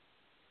Johnny.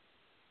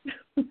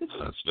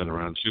 It's been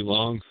around too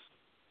long.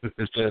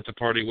 It's been at the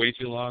party way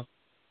too long.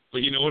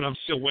 But you know what? I'm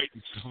still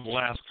waiting until the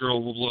last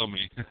girl will blow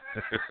me.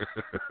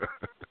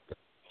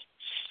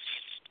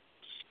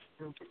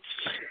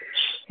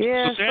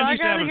 Yeah, so so I Sandy's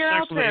gotta having get sex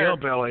out with a there.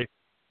 hillbilly.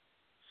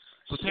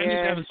 So Sandy's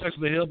Yeah. having sex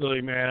with a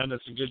hillbilly, man.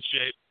 That's in good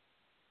shape.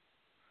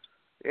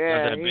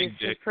 Yeah, that big he's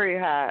dick. pretty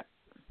hot.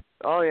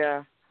 Oh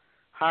yeah,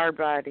 hard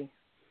body.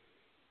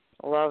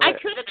 Love I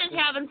it. could have been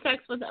having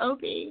sex with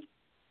Opie.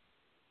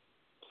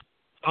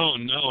 Oh,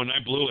 no, and I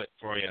blew it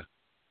for you.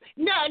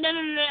 No.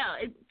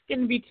 It's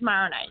going to be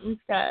tomorrow night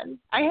instead.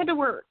 I had to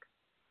work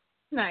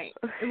tonight.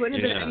 It wouldn't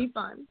have been any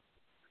fun.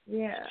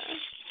 Yeah.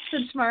 So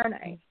tomorrow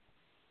night.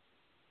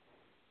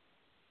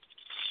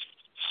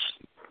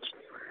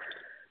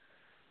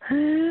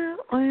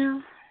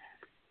 Well.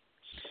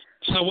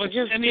 So what's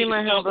Just Sandy? see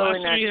my So hillbilly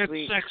last time you next had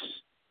week. sex.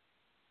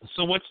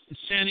 So what's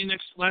Sandy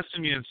last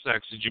time you had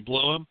sex? Did you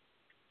blow him?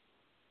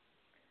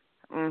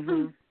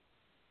 Mhm.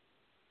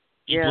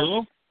 You blew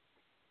him?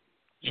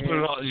 You put Yeah.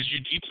 it all? Did you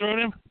deep throat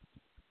him?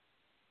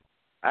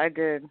 I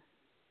did.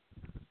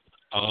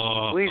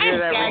 Oh. We did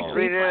everything.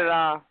 We did it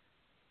all.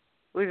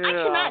 We did I it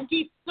all. cannot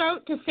deep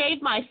throat to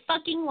save my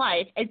fucking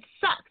life. It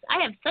sucks.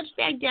 I have such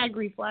bad gag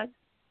reflex.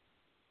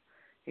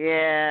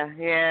 Yeah.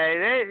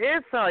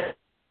 It's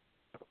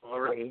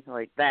already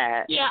like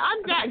that. Yeah,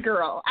 I'm that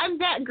girl. I'm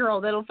that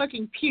girl that'll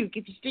fucking puke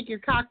if you stick your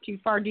cock too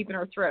far deep in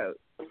her throat.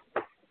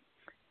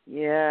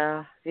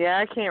 Yeah,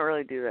 I can't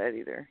really do that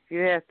either. You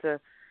have to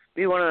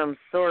be one of them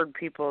sword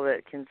people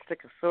that can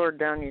stick a sword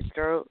down your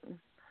throat.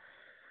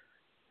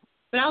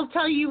 But I'll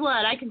tell you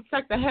what, I can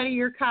suck the head of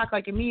your cock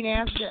like a mean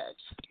ass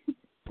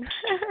bitch.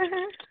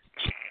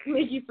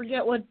 Make you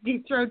forget what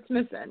deep throat's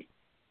missing.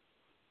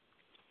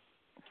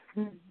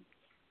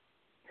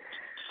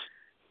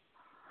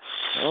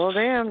 Oh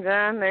damn,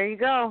 John, there you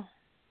go.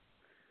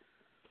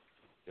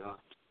 Yeah.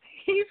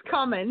 He's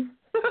coming.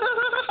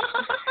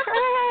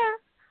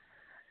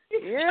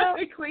 He's Yeah. trying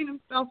to clean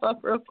himself up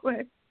real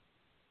quick.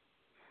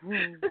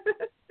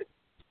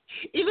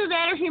 Either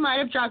that or he might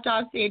have dropped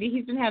off, Sandy.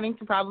 He's been having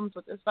some problems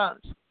with his phone.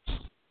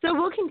 So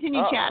we'll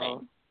continue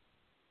chatting.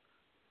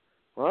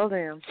 Well,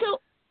 damn. So,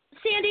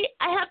 Sandy,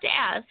 I have to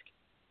ask,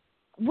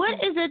 what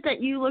is it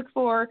that you look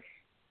for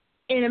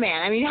in a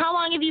man? I mean, how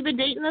long have you been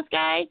dating this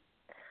guy?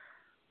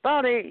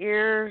 About 8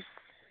 years.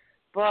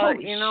 But,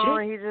 Holy you know,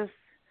 shit.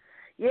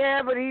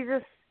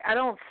 I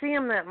don't see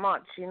him that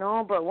much, you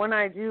know, but when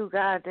I do,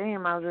 god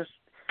damn, like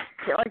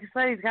I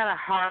said, he's got a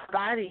hard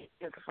body.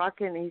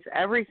 He's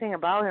everything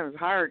about him is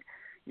hard.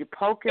 You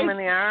poke him in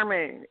the arm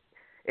and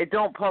it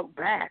don't poke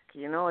back,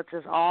 you know, it's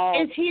just all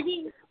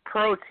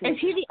protein. Is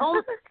he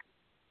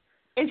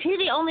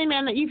the only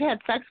man that you've had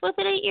sex with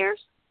in 8 years?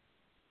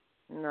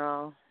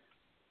 No.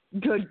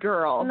 Good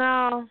girl.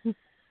 No.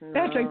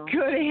 That's a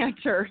good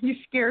answer. You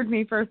scared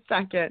me for a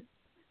second.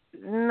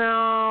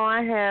 No,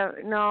 I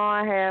haven't,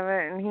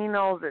 and he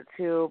knows it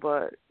too,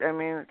 but, I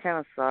mean, it kind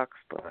of sucks,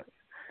 but,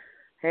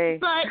 hey.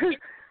 But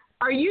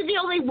are you the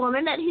only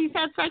woman that he's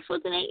had sex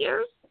with in 8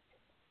 years?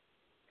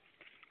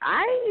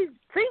 I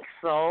think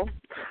so.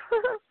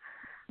 I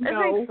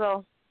No. think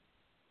so.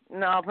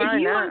 No,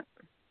 probably not.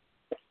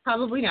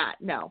 Probably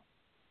not, no.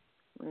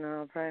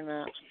 No, probably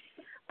not.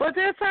 But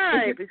that's all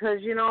right, because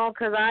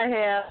I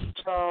have,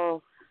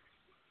 so,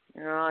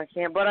 I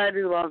can't, but I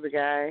do love the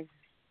guy.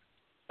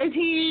 Is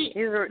he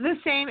the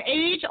same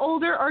age,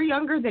 older, or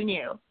younger than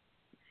you?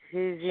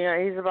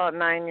 He's about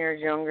 9 years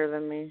younger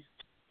than me.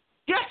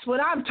 That's what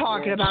I'm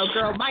talking about,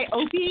 girl. My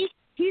Opie,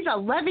 he's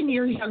 11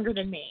 years younger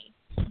than me.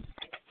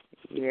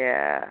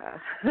 Yeah.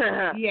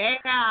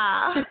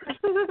 Yeah.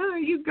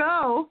 You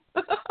go.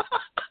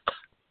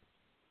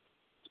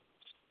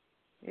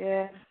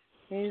 Yeah,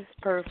 he's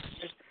perfect.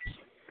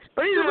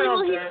 But he's So a when real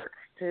will he- jerk,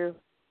 too.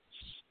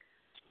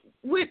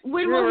 When He's a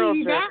will real he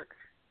be back? jerk.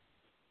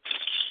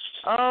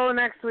 Oh,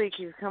 next week.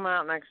 He's coming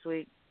out next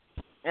week.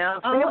 Yeah,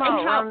 Oh, think and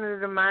about how- running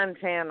to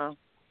Montana.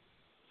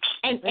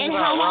 And Think how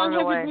about long running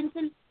has away. it been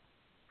since?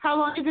 How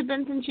long has it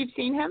been since you've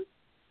seen him?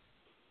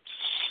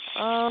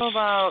 Oh,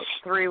 about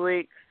 3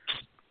 weeks.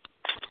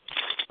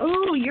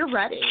 Oh, you're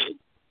ready.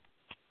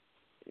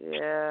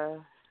 Yeah.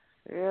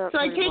 Yeah. So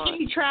I pretty take it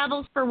he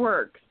travels for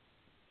work.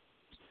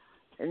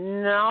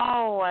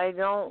 No, I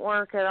don't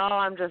work at all.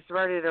 I'm just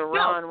ready to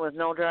run with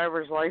no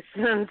driver's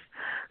license.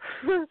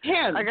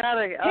 Him. I got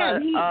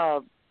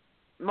a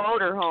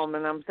motorhome,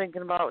 and I'm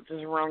thinking about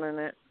just running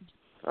it.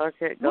 Fuck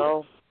it,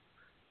 go.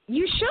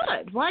 You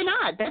should. Why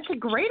not? That's a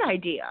great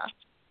idea.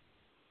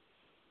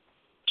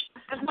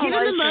 That's Get in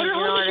my the license,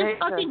 motorhome and I'd just hate to-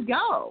 fucking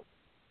go.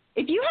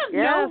 If you have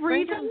Yeah, no I was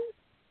reason...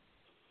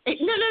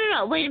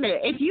 No. Wait a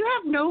minute. If you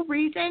have no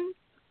reason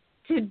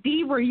to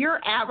be where you're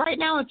at right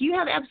now, if you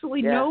have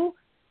absolutely no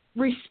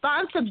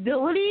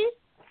responsibility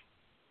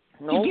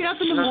to get up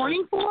in the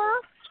morning for,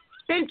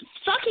 then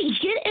fucking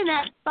get in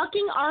that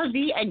fucking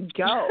RV and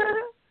go.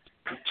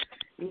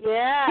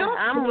 Yeah, Don't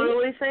I'm please.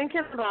 really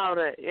thinking about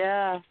it.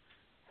 Yeah.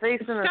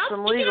 facing Stop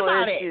some thinking legal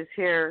about issues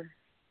here.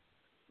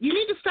 You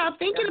need to stop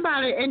thinking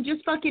about it and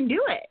just fucking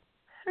do it.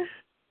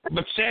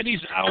 But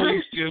Sandy's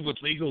always good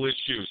with legal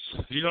issues.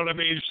 You know what I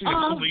mean? She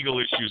has legal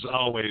issues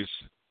always.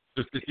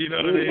 You know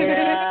what I mean?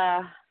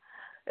 Yeah.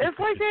 It's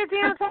like that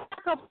damn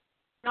taco.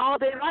 No,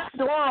 they left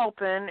the door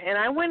open, and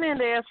I went in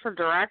to ask for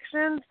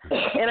directions,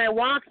 and I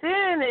walked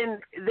in,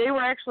 and they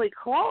were actually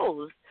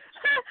closed.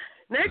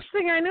 Next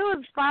thing I knew,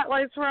 the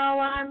spotlights were all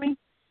on me,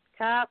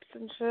 cops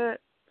and shit.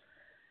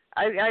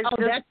 I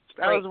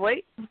was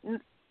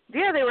waiting.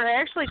 Yeah, they were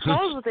actually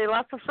closed, but they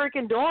left the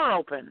freaking door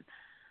open.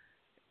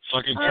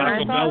 Fucking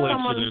Taco Bell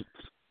incident.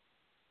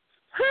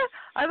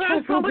 I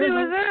thought somebody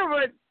was there,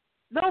 but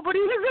nobody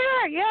was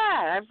there.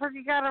 Yeah, I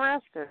freaking got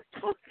arrested.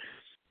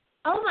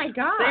 Oh my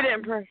God.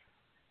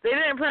 They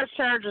didn't press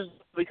charges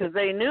because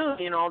they knew,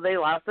 they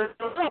left it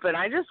open.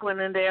 I just went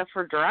in to ask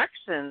for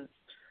directions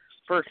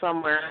for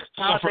somewhere.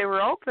 Thought they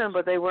were open,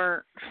 but they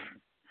weren't.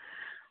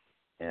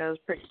 Yeah, it was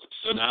pretty.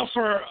 So now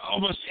for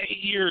almost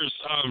 8 years,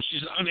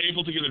 she's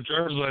unable to get a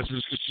driver's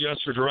license because she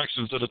asked for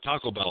directions at a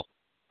Taco Bell.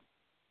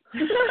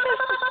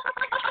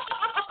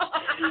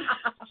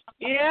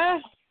 Yeah.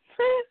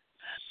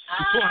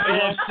 That's why I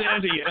love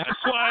Sandy.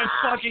 That's why I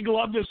fucking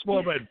love this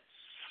woman.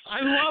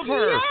 I love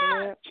her.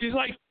 Yeah. She's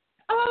like,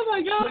 oh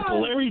my God, like the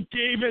Larry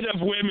David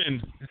of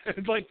women.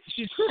 It's like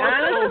she's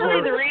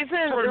honestly the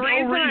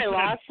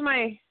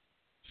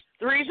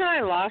reason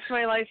I lost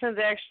my license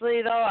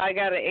actually though, I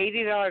got an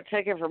 $80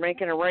 ticket for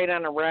making a right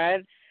on a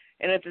red,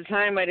 and at the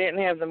time I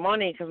didn't have the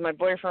money because my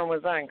boyfriend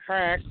was on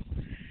crack,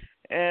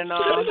 and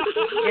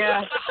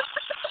yeah.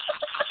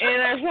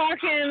 And I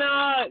fucking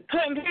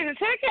couldn't pay the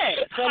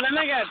ticket. So then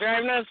I got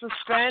driving on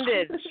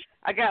suspended.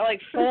 I got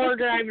like 4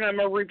 driving.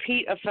 I'm a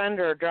repeat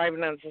offender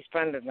driving on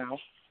suspended now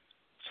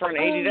for an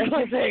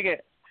 $80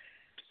 ticket.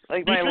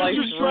 Like my life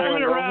is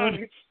driving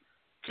around.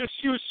 Because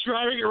she was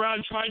driving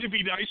around trying to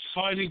be nice,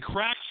 finding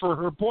crack for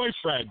her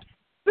boyfriend.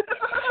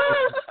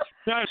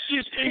 Now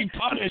she's being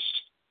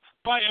punished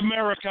by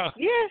America.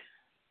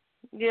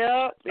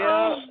 Yeah.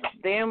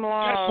 Damn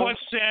law.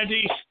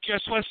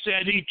 Guess what,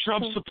 Sandy?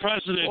 Trump's the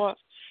president. What?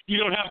 You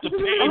don't have to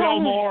pay no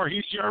more.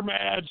 He's your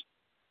man.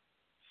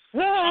 I'm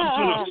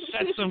gonna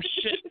set some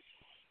shit.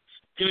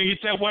 Gonna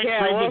get that white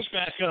privilege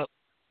back up.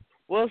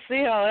 We'll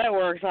see how that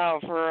works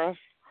out for us.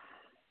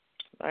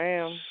 I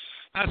am.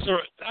 That's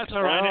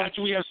all right.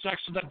 After we have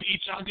sex at the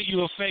beach, I'll get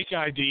you a fake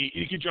ID.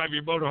 You can drive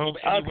your motorhome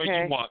any way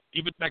you want,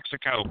 even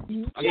Mexico.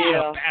 I'll get you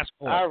a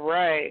passport. All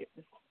right.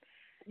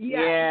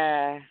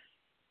 Yeah.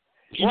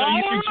 You know,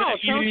 you can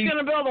Trump's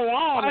gonna build a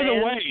wall, By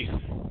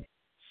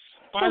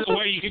the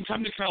way, you can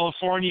come to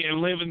California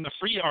and live in the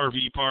free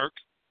RV park.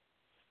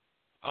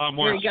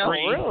 Where it's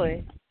free. Oh,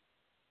 really?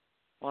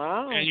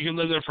 Wow. And you can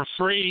live there for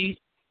free.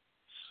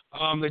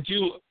 They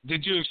do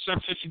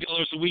accept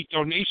 $50 a week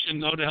donation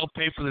though to help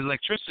pay for the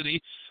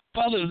electricity.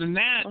 But other than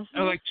that,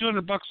 like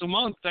 $200 a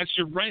month, that's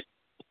your rent.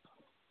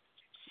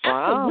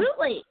 Wow.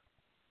 Absolutely.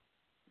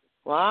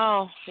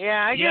 Wow.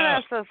 Yeah, I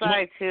get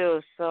SSI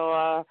too.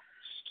 So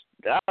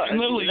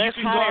that's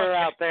higher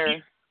out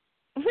there.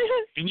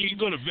 And you can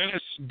go to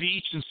Venice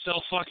Beach and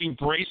sell fucking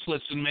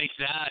bracelets and make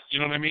that. You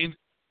know what I mean?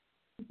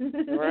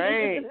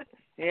 Right.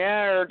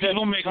 Yeah. Or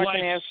people make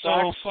life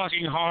so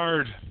fucking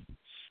hard.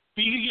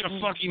 But you can get a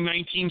fucking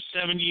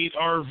 1978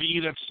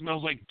 RV that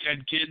smells like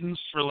dead kittens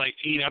for like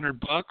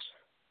 $800.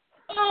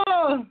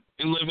 Oh.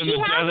 And live in the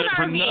desert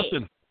for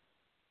nothing.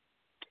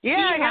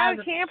 Yeah, I got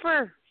a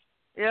camper.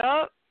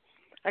 Yep.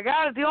 I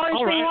got it. The only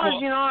thing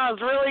was, I was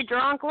really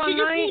drunk one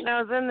night, and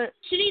I was in the...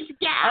 She needs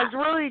gas. I was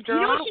really drunk.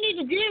 You know what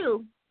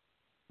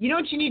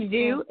you need to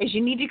do? Is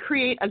you need to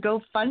create a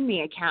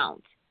GoFundMe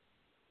account.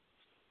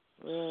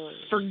 Really?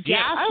 For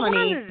gas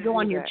money to go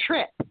on your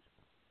trip.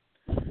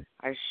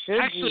 I should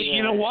actually,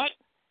 you know what?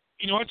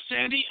 You know what,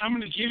 Sandy? I'm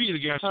going to give you the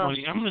gas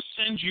money. I'm going to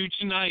send you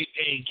tonight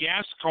a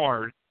gas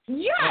card.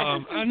 Yes.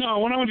 I know.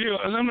 What I'm going to do is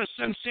I'm going to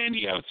send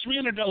Sandy a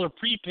 $300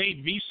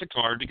 prepaid Visa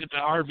card to get the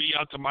RV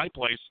out to my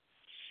place.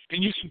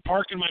 And you can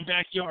park in my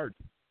backyard.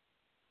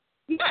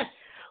 Yes.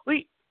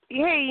 Hey,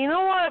 you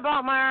know what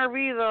about my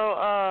RV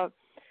though?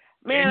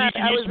 Man,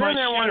 I was in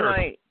there one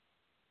night.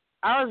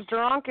 I was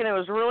drunk and it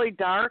was really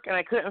dark and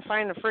I couldn't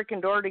find the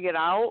freaking door to get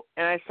out.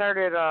 And I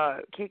started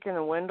kicking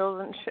the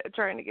windows and shit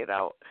trying to get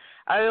out.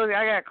 I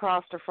got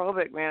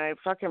claustrophobic, man. I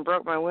fucking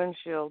broke my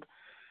windshield.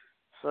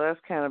 So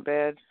that's kind of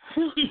bad.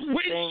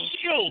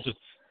 Windshield.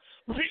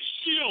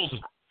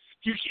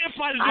 You can't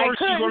find the door,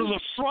 so you go to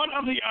the front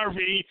of the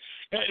RV.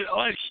 And,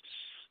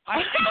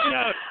 I'm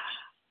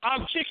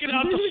kicking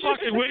out the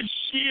fucking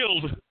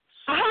windshield.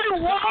 I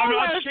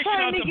was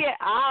trying to get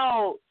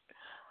out.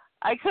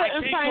 I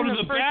couldn't find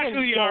the back of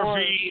the door.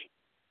 RV.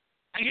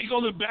 I can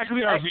go to the back of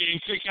the RV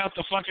and kick out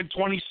the fucking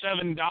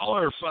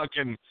 $27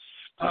 fucking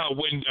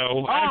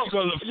window. I have to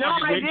go to the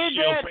fucking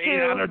windshield for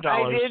 $800.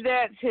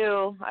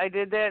 I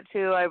did that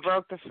too. I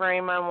broke the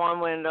frame on one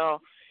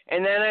window.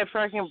 And then I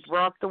freaking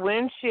broke the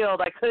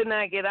windshield. I could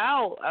not get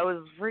out. I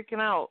was freaking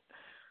out.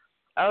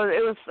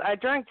 I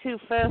drank too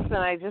fast and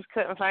I just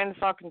couldn't find the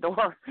fucking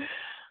door.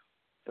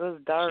 It was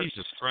dark.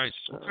 Jesus Christ.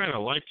 What kind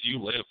of life do you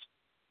live?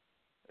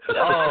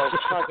 Oh,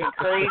 fucking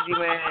crazy,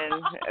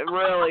 man.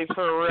 Really,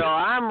 for real.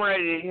 I'm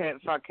ready to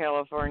hit fuck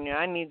California.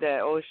 I need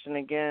that ocean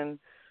again.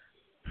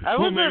 I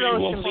lived at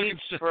Ocean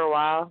Beach for a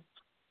while.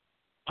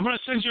 I'm going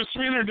to send you a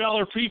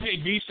 $300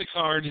 prepaid Visa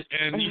card,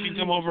 and you can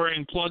come over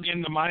and plug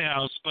into my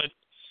house, but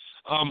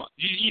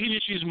you can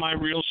just use my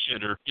real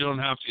shitter. You don't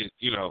have to,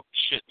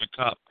 shit in a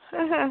cup.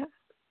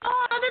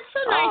 Oh, that's so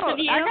nice of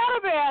you. I got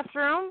a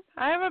bathroom.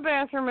 I have a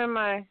bathroom in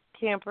my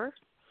camper.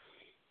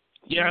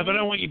 Yeah, but I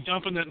don't want you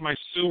dumping that in my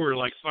sewer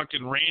like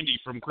fucking Randy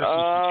from Christmas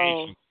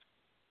Vacation.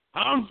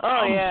 I'm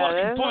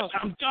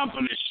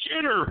dumping the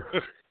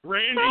shitter,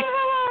 Randy.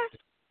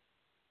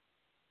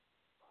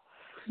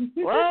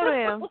 Well,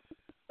 then.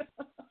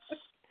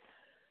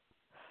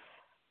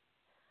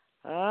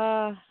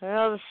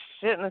 I'll just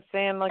shit in the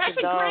sand like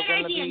a dog. That's a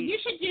great on the idea. beach. You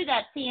should do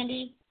that,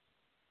 Sandy.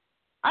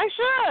 I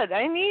should.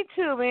 I need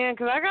to, man,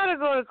 because I got to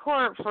go to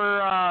court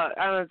for on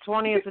the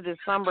 20th of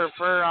December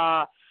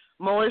for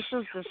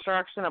malicious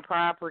destruction of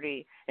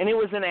property, and it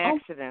was an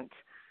accident.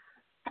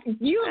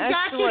 You've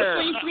got to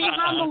explain to me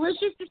how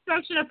malicious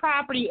destruction of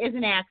property is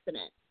an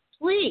accident.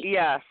 Please.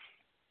 Yes.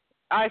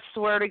 I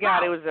swear to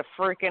God, it was a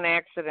freaking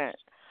accident.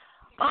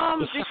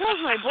 Because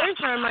my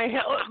boyfriend, my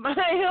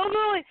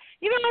hillbilly,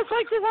 it's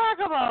like the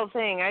Taco Bell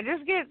thing. I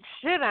just get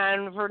shit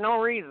on for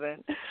no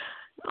reason.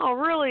 No,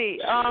 really.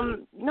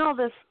 No,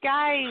 this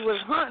guy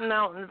was hunting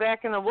out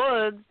back in the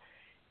woods,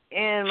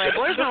 and my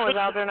boyfriend was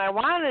out there, and I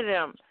wanted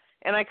him,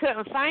 and I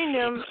couldn't find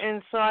him,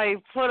 and so I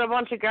put a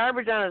bunch of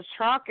garbage on his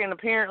truck, and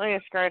apparently I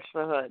scratched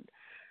the hood.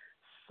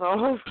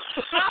 So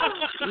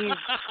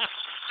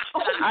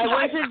I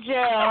went to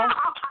jail.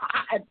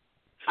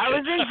 I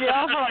was in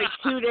jail for like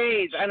 2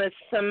 days on a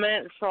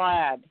cement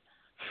slab.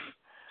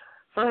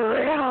 For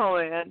real,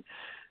 man.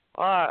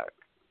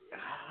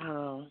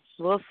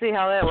 We'll see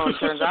how that one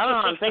turns out. I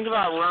don't know. I'm thinking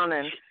about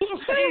running. We'll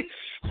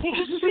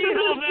see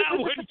how that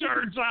one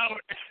turns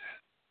out.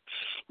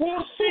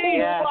 We'll see.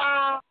 Yeah.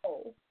 Wow.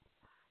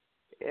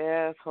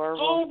 Yeah, it's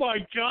horrible. Oh, my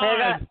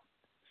God.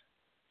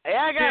 I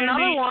got Sandy,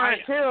 another one,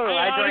 too.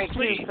 I drank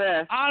honestly, 2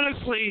 fists.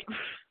 Honestly,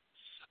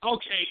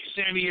 okay,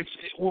 Sandy,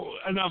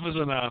 enough is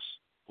enough.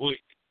 Wait,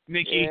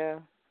 Nikki. Yeah.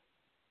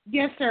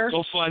 Yes, sir.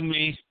 Go fund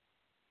me.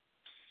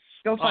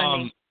 Go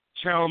fund me.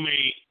 Tell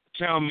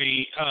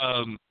me,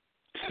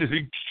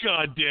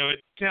 God damn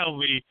it, tell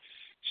me,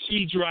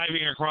 she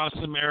driving across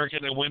America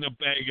to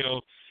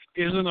Winnebago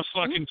isn't a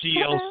fucking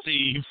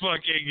TLC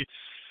fucking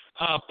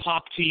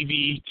pop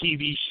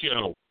TV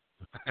show.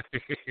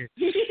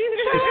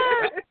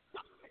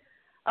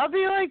 I'll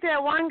be like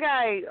that one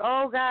guy.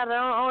 Oh, God, I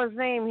don't know his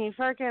name. He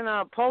fucking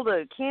pulled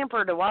a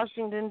camper to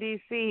Washington,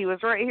 D.C. He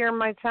was right here in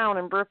my town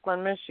in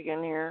Brooklyn,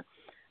 Michigan here.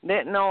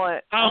 Didn't know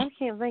it. I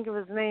can't think of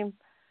his name.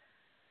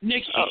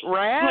 Nikki,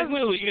 Raz?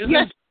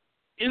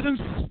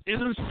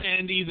 isn't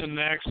Sandy the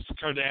next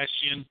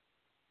Kardashian?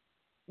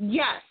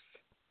 Yes.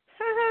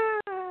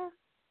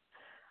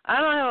 I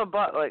don't have a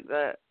butt like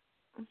that.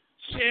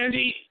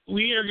 Sandy,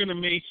 we are going to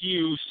make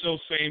you so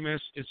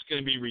famous, it's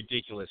going to be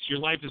ridiculous. Your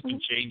life has been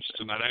changed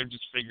tonight. I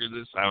just figured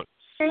this out.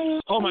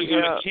 Oh, my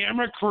God, a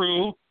camera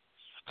crew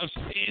of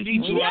Sandy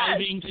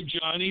driving to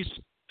Johnny's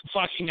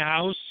fucking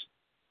house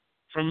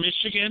from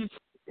Michigan.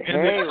 And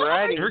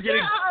her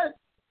getting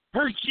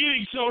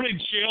thrown in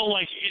jail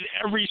like in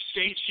every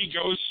state she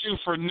goes to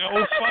for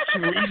no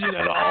fucking reason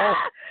at all.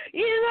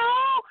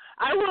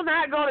 I will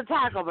not go to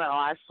Taco Bell,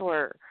 I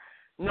swear.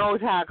 No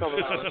Taco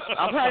Bell.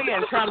 I'll probably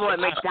get in trouble at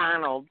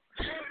McDonald's.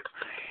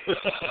 This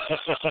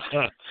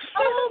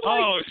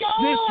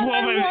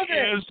woman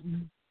is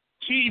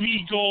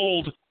TV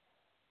gold.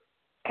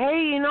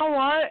 Hey, you know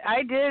what?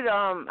 I did.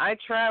 I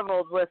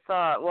traveled with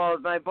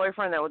my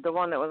boyfriend, the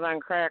one that was on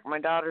crack. My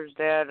daughter's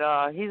dad.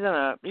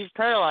 He's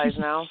paralyzed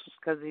now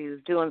because he's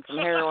doing some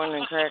heroin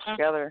and crack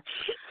together.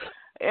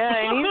 Yeah,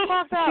 and he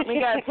fucked up. He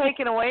got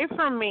taken away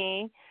from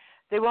me.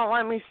 They won't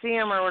let me see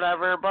him or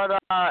whatever.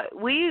 But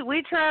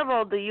we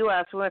traveled the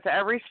U.S. We went to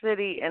every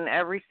city in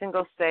every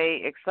single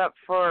state except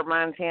for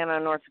Montana,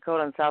 North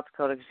Dakota, and South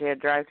Dakota because he had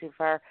to drive too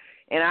far.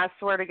 And I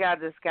swear to God,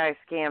 this guy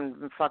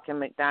scammed fucking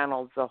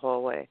McDonald's the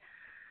whole way.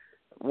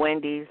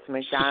 Wendy's,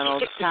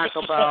 McDonald's,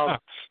 Taco Bell,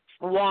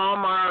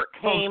 Walmart,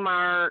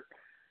 Kmart.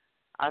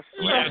 I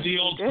swear. Yeah, the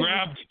old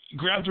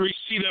grab the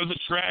receipt out of the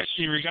trash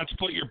and you got to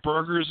put your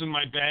burgers in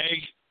my bag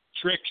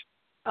trick.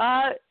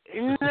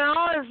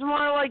 No, it's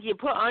more like you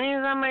put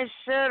onions on my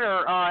shit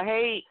or,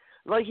 hey,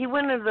 like he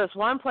went into this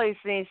one place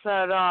and he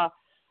said,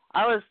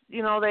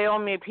 they owe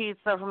me a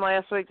pizza from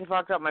last week. They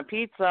fucked up my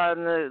pizza.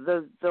 And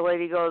the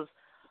lady goes,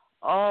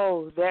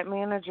 oh, that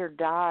manager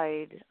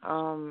died.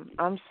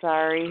 I'm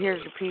sorry.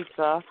 Here's your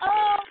pizza.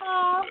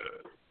 Oh.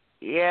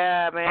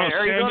 Yeah, man.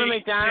 Are you going to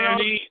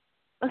McDonald's? Sandy.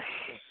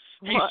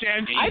 Hey,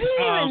 Sandy. I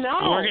didn't even know.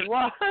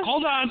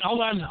 Hold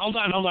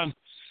on.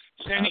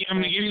 Sandy, okay. I'm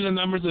going to give you the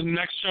numbers of the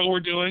next show we're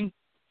doing.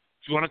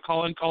 If you want to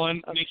call in.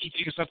 Okay. Nikki,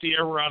 take us off the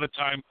air. We're out of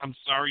time. I'm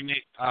sorry,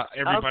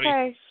 everybody.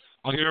 Okay.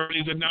 I'll give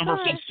everybody the number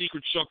for the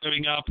secret show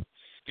coming up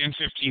in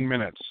 15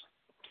 minutes.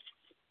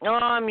 Oh,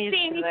 I'm used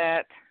to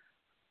that.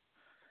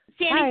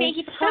 Sandy, Hi. thank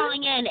you for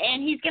calling in.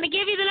 And he's going to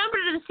give you the number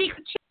to the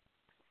secret